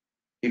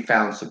 he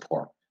found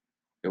support.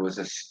 It was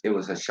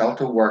a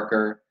shelter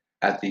worker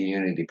at the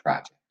Unity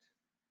Project.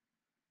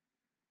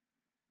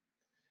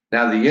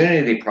 Now, the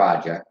Unity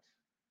Project,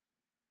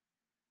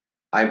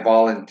 I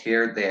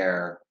volunteered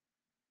there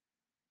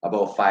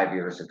about 5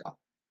 years ago.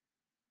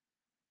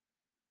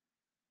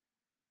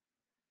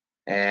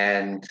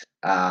 And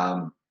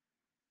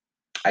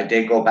I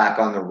did go back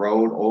on the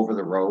road, over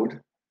the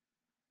road,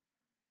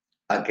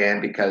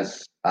 again,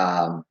 because,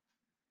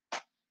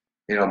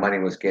 money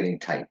was getting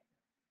tight.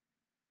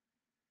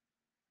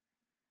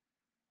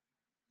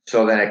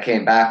 So then I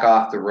came back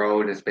off the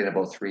road. It's been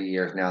about 3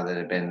 years now that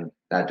I've been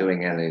not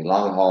doing any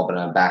long haul, but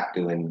I'm back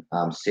doing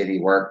city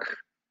work.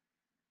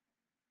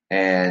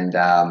 And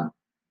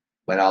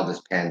when all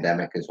this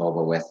pandemic is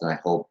over with, and I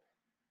hope,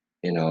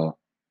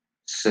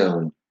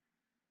 soon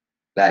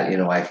that,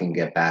 I can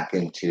get back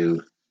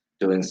into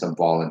doing some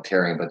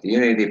volunteering. But the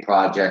Unity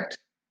Project,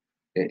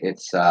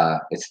 it's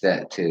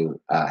that to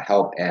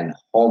help end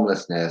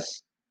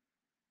homelessness,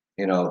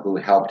 who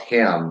helped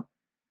him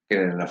get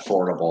an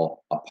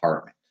affordable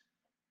apartment.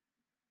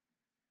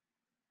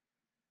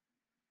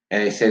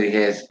 And he said he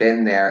has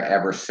been there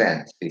ever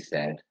since. He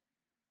said,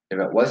 if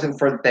it wasn't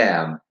for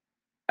them,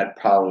 I'd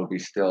probably be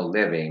still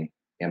living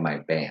in my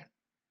van.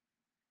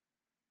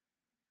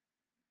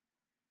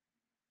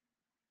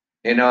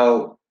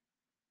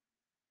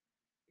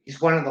 He's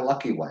one of the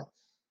lucky ones,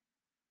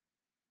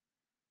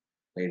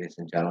 ladies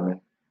and gentlemen.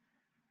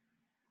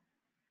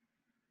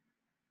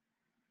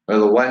 Or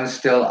the ones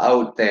still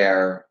out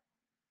there,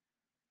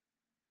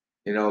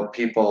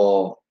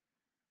 people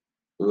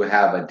who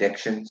have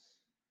addictions,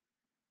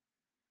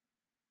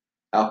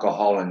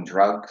 alcohol and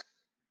drugs,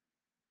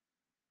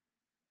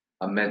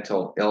 a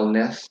mental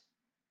illness,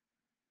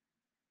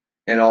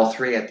 and all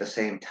three at the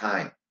same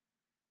time.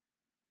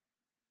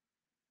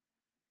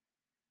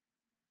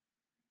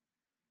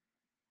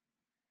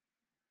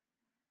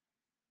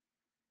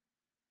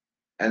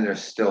 And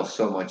there's still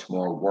so much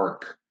more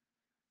work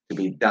to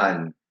be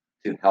done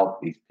to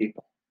help these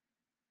people.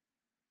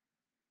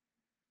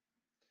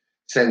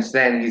 Since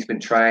then, he's been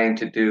trying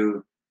to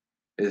do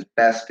his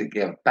best to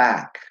give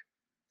back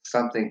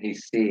something he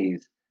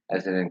sees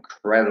as an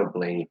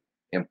incredibly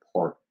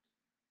important.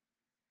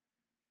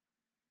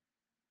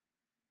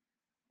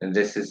 And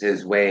this is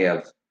his way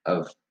of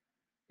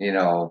you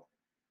know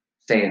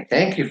saying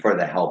thank you for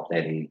the help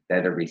that he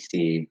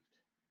received,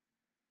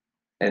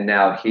 and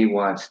now he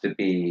wants to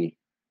be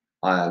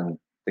on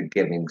the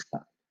giving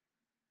side.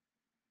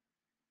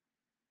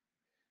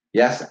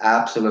 Yes,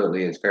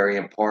 absolutely, it's very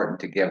important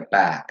to give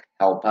back,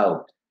 help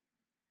out,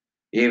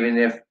 even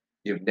if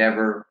you've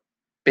never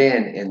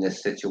been in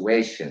this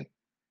situation.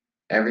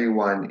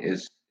 Everyone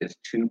is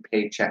two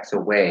paychecks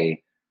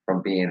away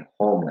from being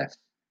homeless,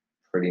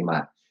 pretty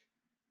much.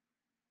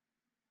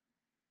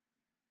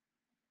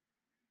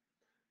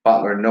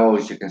 Butler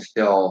knows you can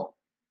still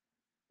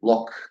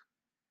look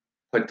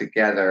put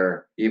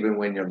together even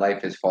when your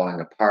life is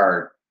falling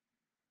apart.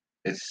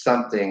 It's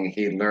something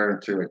he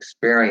learned through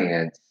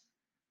experience,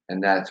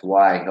 and that's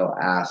why he'll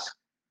ask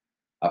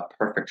a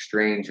perfect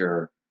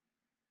stranger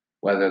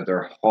whether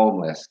they're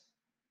homeless,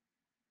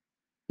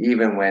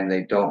 even when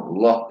they don't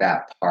look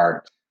that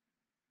part,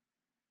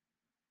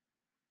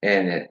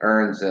 and it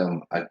earns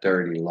them a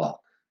dirty look.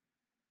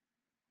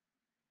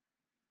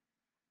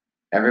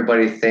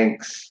 Everybody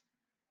thinks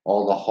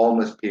all the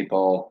homeless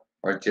people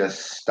are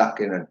just stuck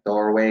in the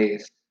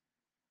doorways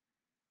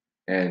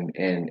and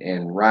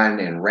run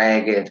and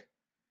ragged.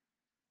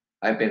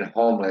 I've been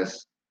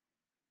homeless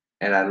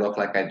and I look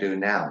like I do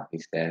now, he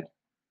said.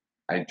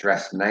 I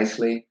dress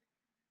nicely,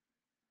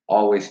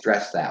 always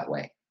dress that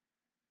way.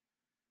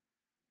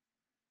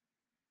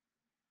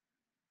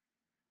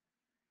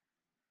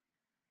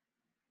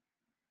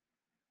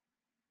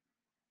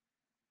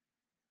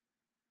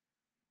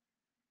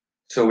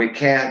 So we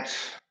can't,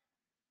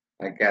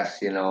 I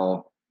guess,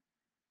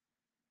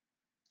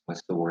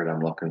 what's the word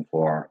I'm looking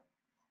for?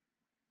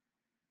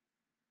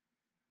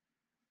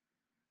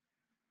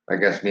 I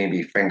guess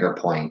maybe finger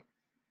point,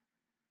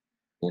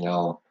 you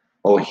know,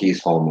 oh,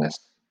 he's homeless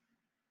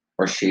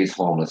or she's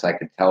homeless. I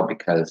could tell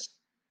because,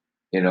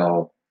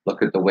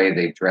 look at the way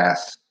they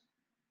dress,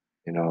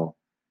 you know,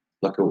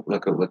 look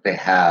at what they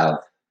have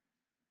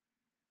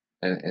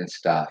and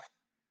stuff,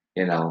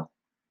 you know,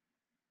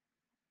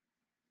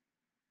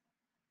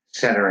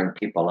 centering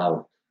people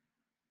out.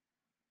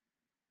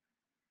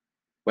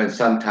 When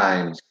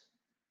sometimes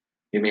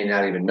you may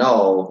not even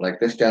know, like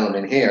this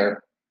gentleman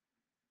here,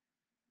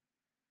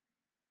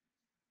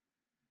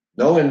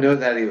 no one knew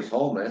that he was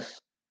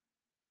homeless.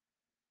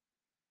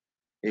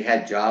 He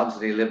had jobs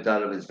and he lived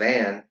out of his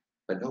van,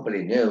 but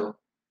nobody knew.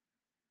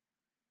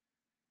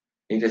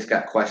 He just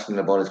got questioned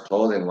about his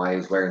clothing, why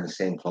he's wearing the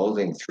same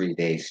clothing 3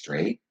 days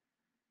straight.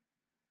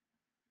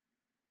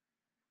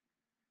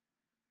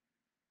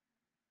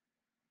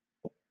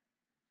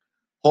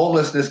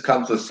 Homelessness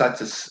comes with such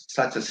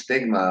a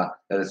stigma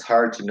that it's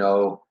hard to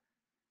know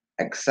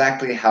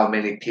exactly how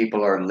many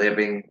people are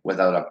living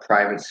without a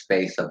private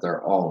space of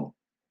their own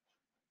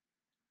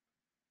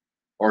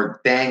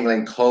or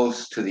dangling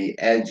close to the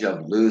edge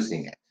of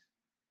losing it.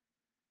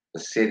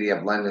 The City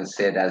of London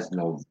said as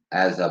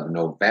of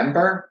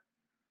November,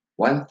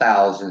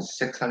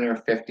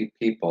 1,650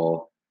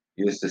 people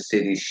used the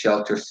city's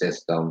shelter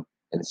system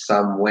in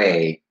some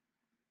way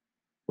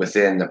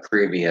within the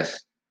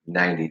previous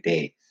 90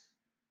 days.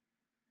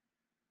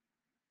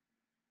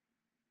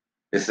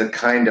 This is a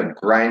kind of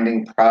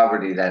grinding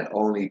poverty that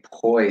only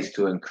poised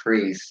to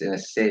increase in a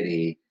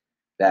city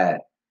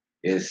that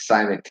is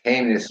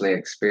simultaneously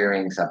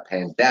experiencing a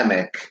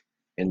pandemic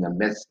in the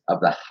midst of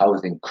the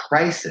housing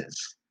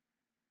crisis,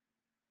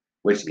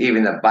 which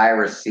even the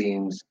virus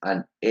seems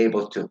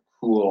unable to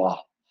cool a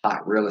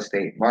hot real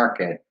estate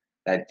market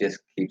that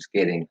just keeps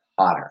getting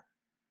hotter.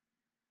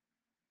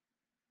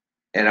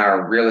 And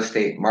our real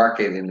estate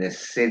market in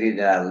this city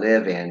that I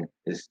live in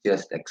is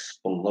just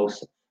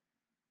explosive.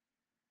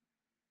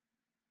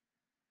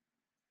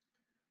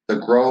 The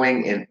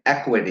growing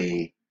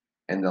inequity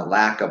and the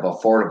lack of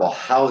affordable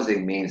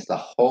housing means the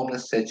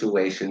homeless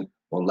situation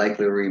will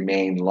likely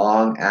remain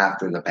long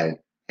after the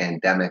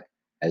pandemic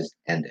has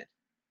ended.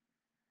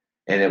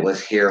 And it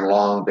was here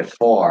long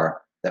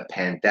before the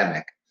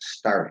pandemic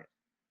started.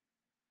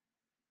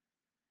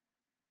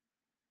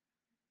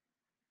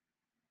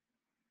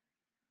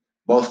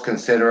 Most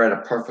consider it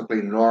a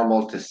perfectly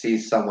normal to see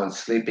someone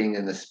sleeping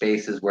in the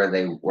spaces where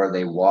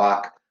they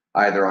walk,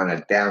 either on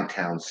a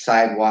downtown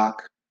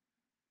sidewalk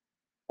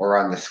or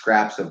on the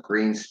scraps of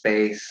green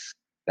space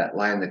that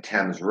line the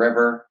Thames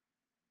River,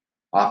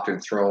 often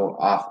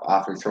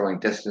throwing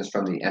distance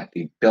from the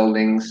empty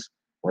buildings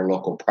where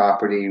local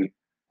property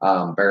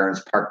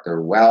barons park their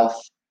wealth.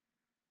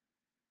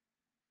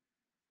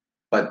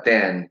 But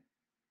then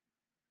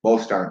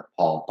most aren't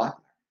Paul Butler.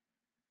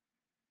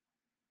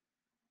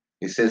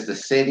 He says the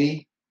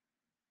city,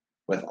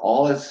 with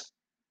all its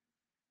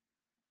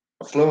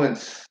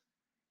affluence,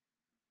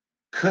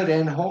 could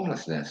end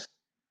homelessness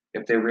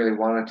if they really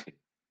wanted to,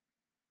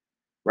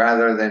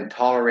 rather than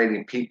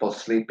tolerating people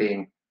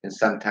sleeping and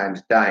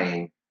sometimes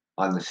dying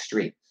on the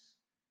streets.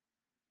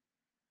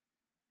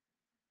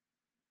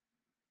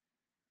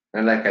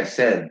 And like I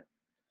said,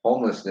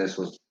 homelessness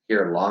was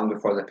here long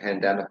before the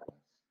pandemic,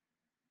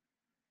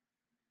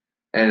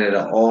 and it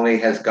only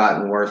has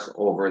gotten worse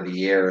over the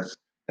years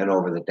and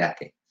over the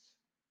decades.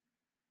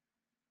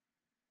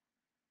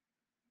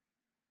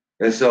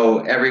 And so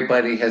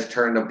everybody has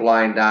turned a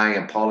blind eye,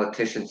 and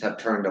politicians have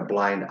turned a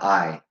blind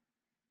eye.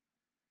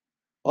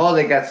 Oh,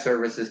 they got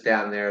services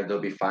down there, they'll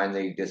be fine.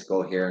 They just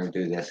go here and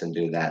do this and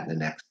do that and the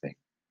next thing.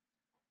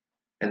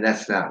 And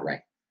that's not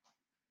right.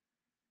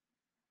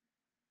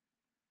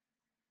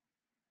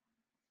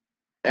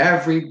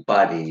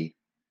 Everybody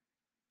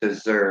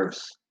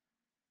deserves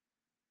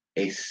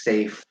a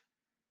safe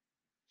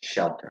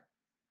shelter.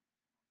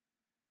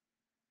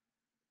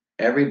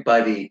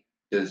 Everybody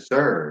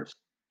deserves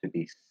to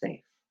be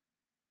safe.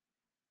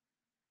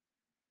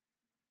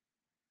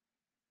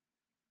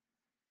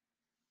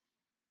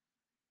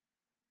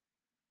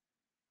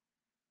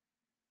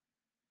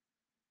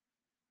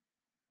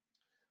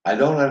 I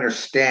don't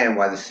understand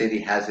why the city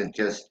hasn't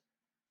just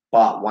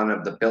bought one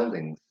of the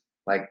buildings.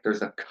 Like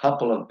there's a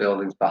couple of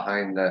buildings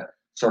behind the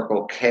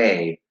Circle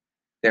K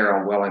there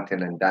on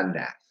Wellington and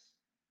Dundas.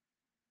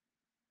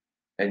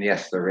 And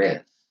yes, there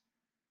is.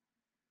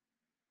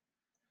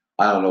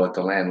 I don't know what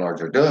the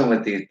landlords are doing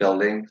with these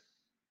buildings,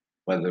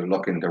 whether they're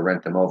looking to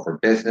rent them out for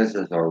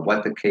businesses or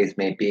what the case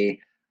may be.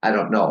 I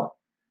don't know.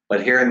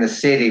 But here in the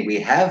city,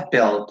 we have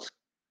built,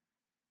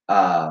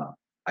 I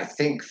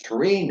think,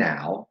 3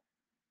 now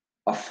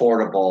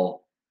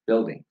affordable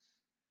buildings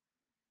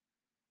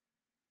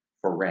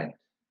for rent.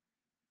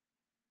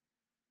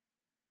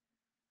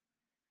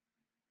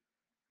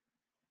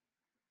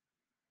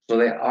 So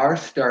they are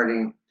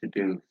starting to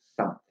do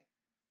something.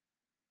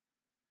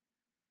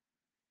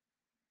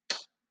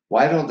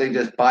 Why don't they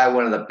just buy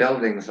one of the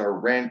buildings or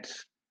rent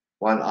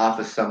one off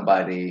of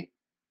somebody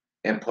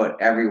and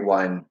put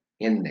everyone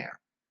in there?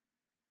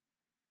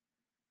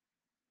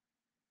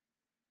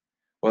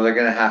 Well, they're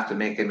going to have to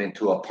make them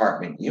into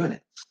apartment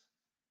units,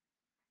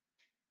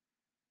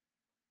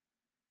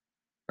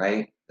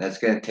 right? That's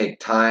going to take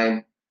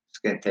time. It's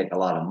going to take a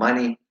lot of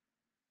money.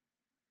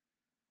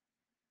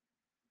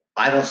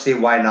 I don't see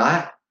why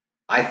not.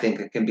 I think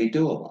it can be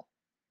doable.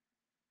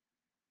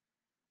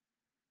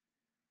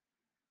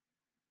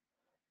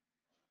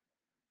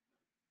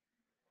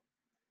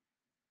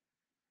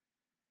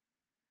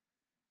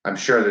 I'm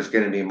sure there's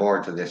going to be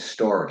more to this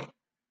story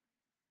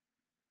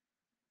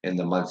in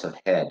the months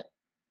ahead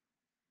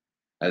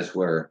as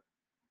we're,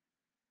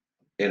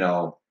 you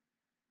know,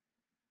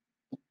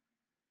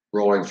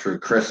 rolling through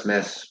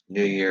Christmas,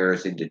 New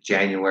Year's into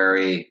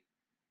January.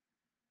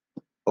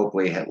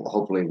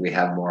 Hopefully we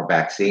have more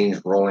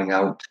vaccines rolling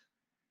out.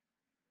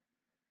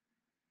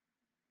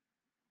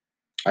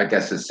 I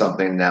guess it's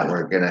something that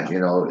we're gonna, see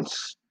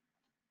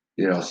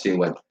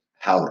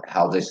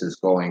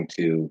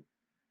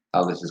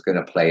how this is going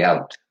to play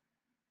out.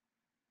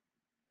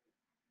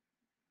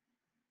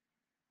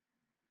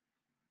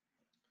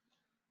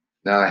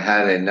 Now I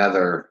had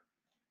another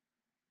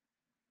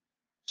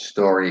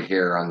story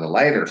here on the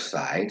lighter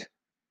side.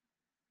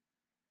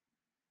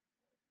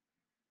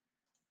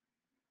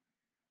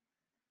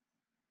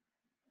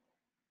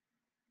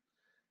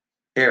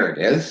 Here it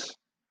is.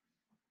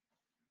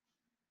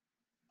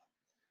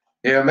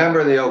 You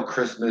remember the old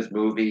Christmas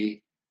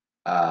movie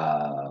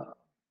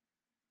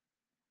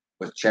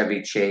with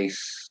Chevy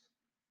Chase?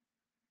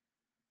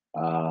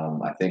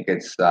 I think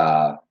it's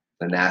the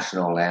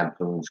National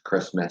Lampoon's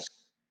Christmas.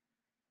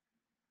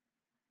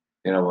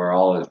 Where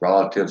all his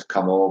relatives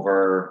come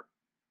over,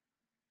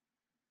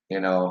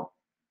 and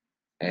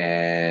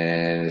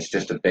it's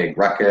just a big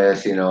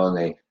ruckus, and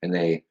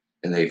they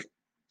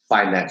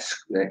find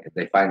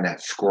that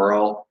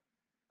squirrel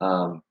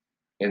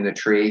in the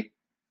tree.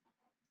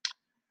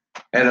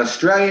 An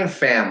Australian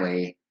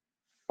family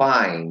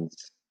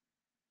finds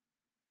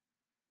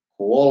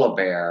koala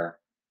bear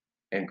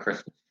and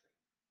Christmas.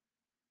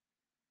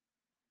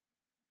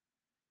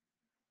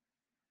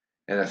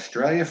 An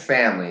Australian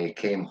family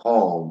came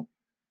home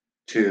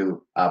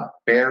to a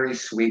very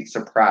sweet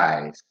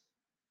surprise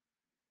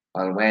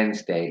on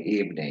Wednesday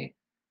evening.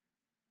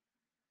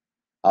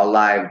 A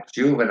live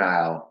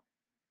juvenile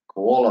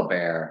koala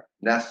bear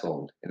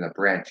nestled in the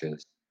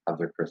branches of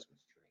their Christmas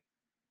tree.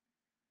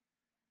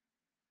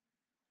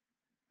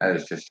 That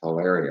is just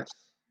hilarious.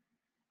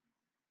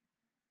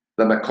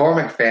 The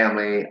McCormick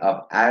family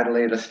of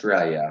Adelaide,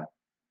 Australia,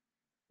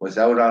 was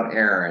out on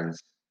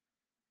errands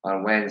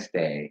on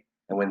Wednesday,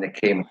 and when they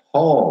came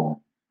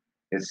home,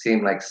 it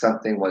seemed like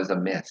something was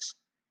amiss.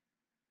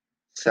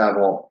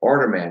 Several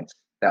ornaments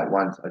that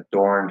once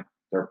adorned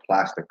their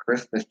plastic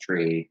Christmas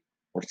tree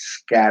were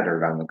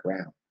scattered on the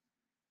ground,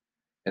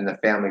 and the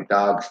family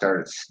dog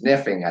started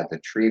sniffing at the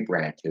tree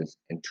branches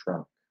and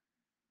trunk.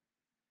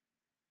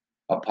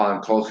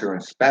 Upon closer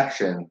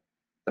inspection,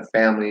 the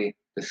family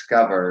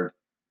discovered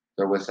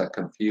there was a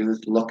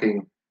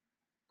confused-looking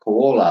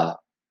koala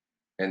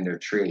in their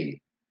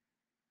tree,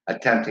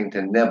 attempting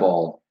to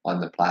nibble on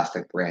the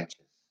plastic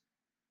branches.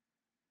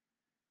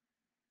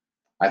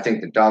 I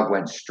think the dog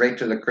went straight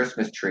to the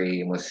Christmas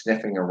tree and was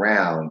sniffing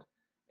around,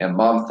 and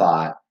Mom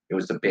thought it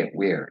was a bit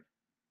weird,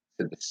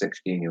 said the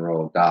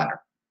 16-year-old daughter.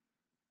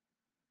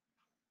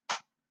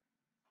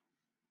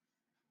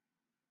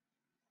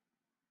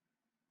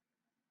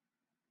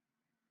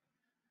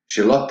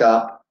 She looked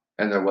up,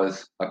 and there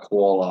was a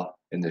koala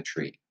in the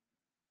tree.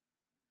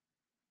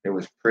 It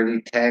was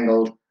pretty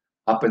tangled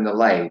up in the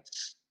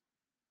lights.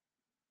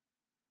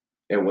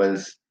 It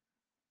was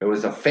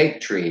a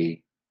fake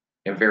tree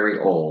and very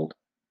old,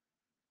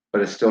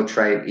 but it still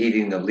tried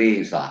eating the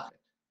leaves off it.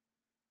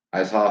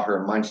 I saw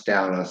her munch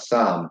down on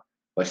some,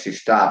 but she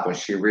stopped when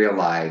she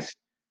realized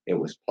it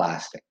was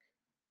plastic.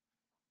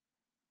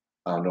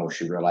 I don't know if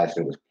she realized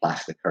it was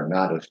plastic or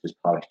not. It was just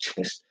probably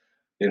just,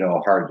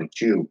 hard to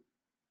chew.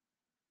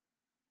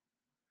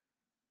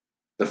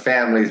 The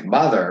family's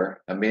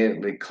mother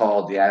immediately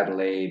called the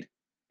Adelaide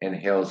and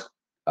Hills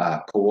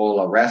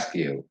Koala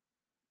Rescue,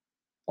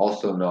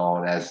 also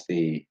known as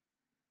the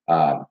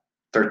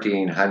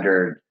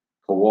 1,300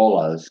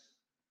 koalas,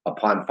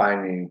 upon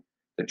finding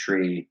the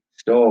tree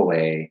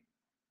stowaway,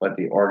 but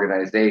the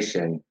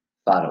organization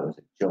thought it was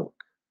a joke.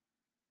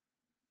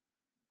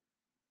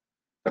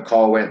 The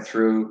call went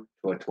through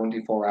to a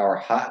 24-hour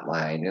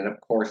hotline, and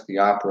of course, the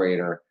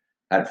operator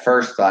at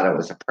first thought it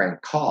was a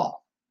prank call.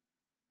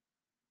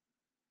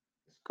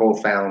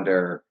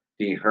 Co-founder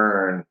Dee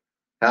Hearn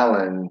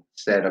Helen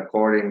said,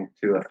 according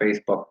to a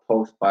Facebook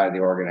post by the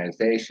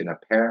organization,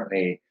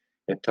 apparently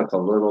it took a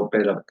little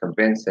bit of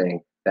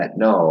convincing that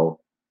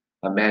no,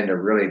 Amanda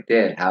really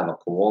did have a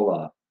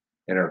koala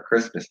in her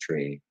Christmas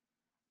tree.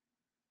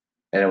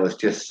 And it was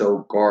just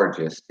so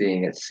gorgeous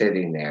seeing it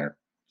sitting there,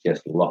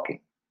 just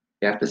looking.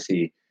 You have to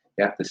see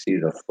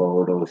the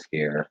photos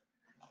here.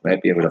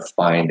 Might be able to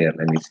find it.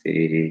 Let me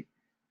see.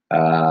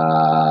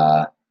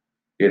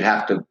 You'd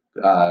have to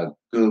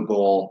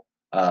Google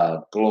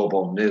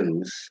global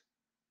news,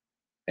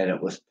 and it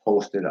was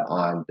posted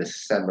on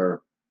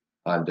December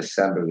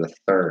the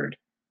 3rd.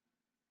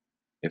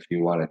 If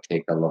you want to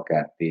take a look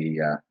at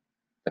the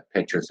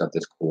pictures of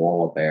this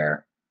koala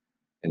bear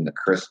in the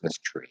Christmas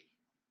tree.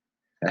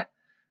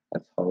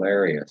 That's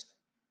hilarious.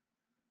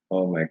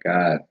 Oh my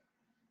God.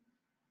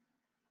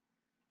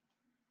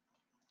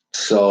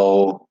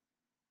 So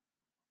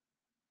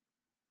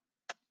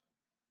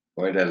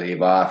where did I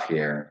leave off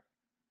here?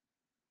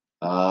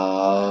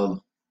 Oh,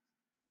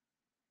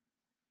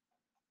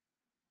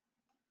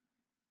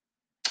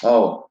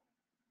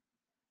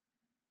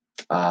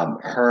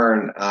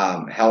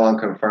 Helen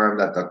confirmed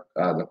that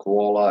the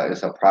koala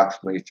is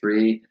approximately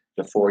 3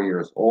 to 4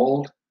 years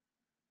old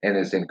and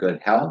is in good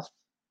health.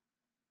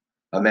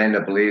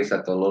 Amanda believes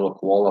that the little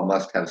koala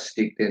must have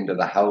sneaked into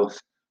the house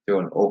through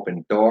an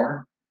open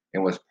door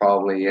and was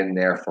probably in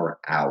there for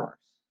hours.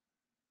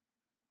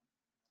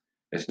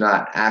 It's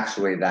not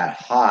actually that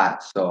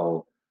hot,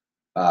 so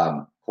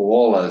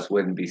koalas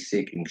wouldn't be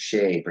seeking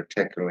shade,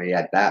 particularly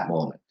at that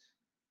moment.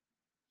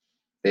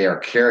 They are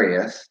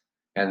curious,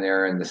 and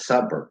they're in the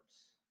suburbs.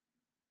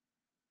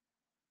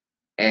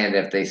 And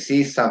if they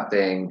see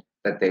something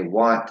that they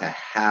want to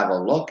have a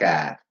look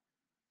at,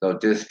 they'll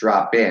just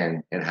drop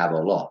in and have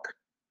a look.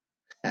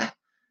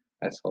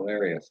 That's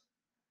hilarious.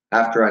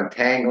 After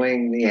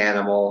untangling the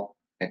animal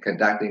and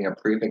conducting a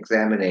brief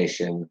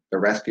examination, the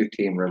rescue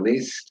team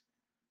released,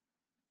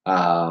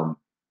 I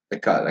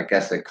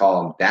guess they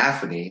call him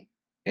Daphne,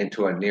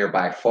 into a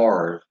nearby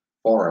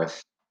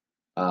forest,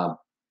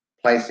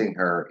 placing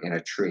her in a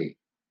tree.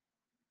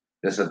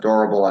 This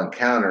adorable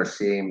encounter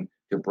seemed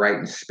to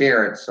brighten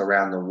spirits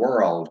around the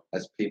world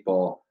as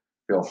people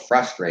feel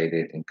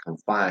frustrated and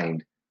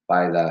confined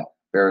by the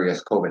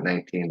various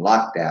COVID-19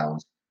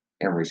 lockdowns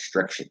and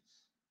restrictions.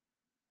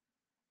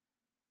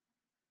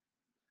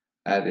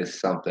 That is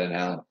something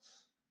else.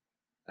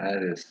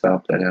 That is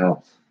something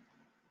else.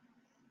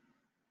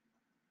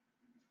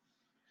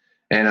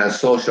 And on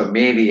social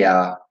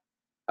media,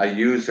 a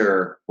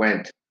user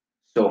went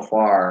so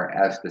far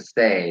as to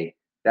say,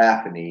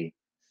 Daphne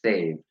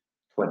saved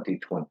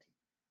 2020.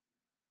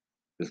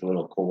 This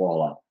little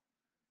koala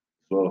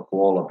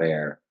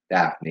bear,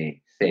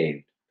 Daphne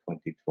saved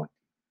 2020.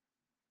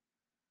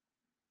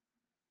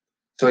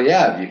 So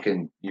yeah, you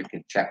can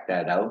check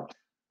that out.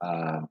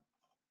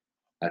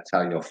 That's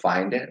how you'll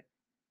find it.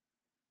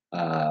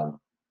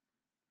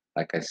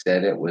 Like I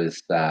said, it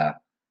was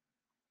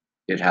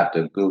you'd have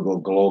to Google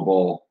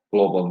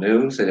global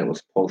news, and it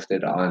was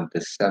posted on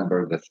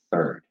December the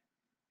 3rd.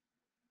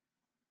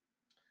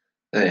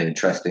 An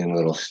interesting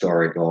little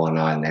story going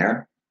on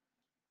there.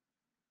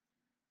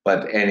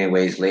 But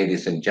anyways,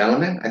 ladies and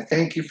gentlemen, I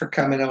thank you for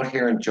coming out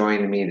here and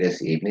joining me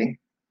this evening.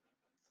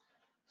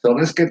 So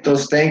let's get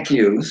those thank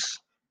yous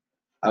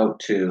out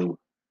to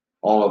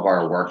all of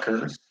our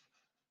workers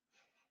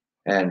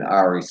and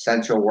our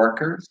essential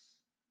workers,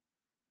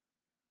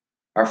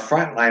 our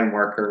frontline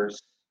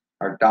workers,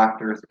 our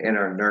doctors and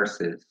our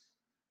nurses,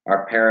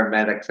 our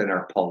paramedics and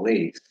our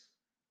police,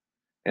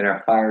 and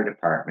our fire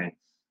departments.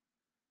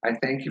 I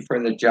thank you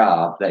for the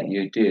job that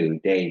you do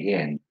day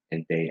in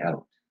and day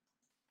out.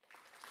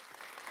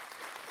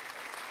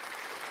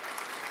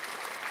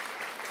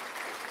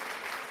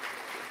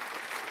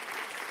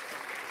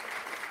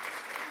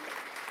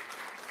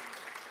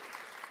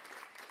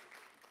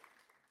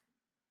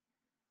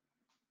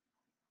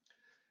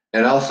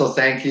 And also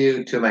thank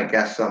you to my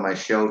guests on my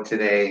show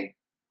today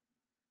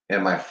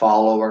and my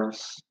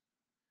followers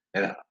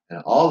and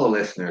all the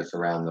listeners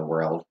around the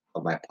world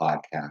of my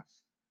podcast.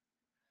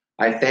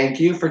 I thank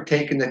you for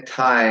taking the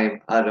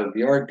time out of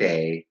your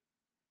day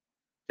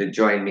to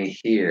join me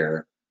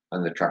here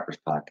on the Truckers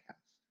Podcast.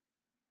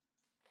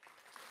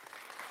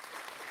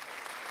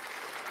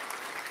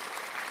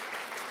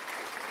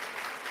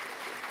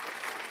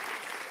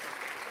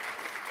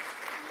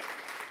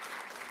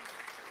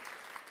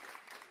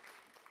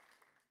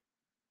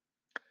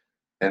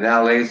 And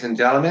now, ladies and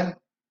gentlemen,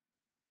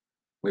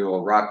 we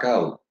will rock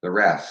out the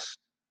rest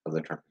of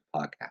the Truckers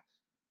Podcast.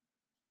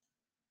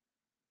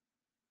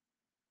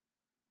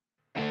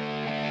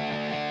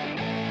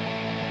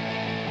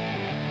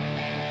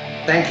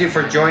 Thank you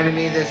for joining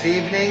me this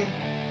evening.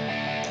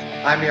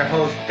 I'm your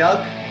host, Doug,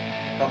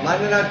 from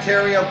London,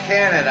 Ontario,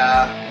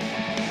 Canada.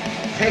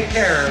 Take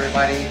care,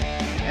 everybody,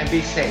 and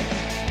be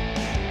safe.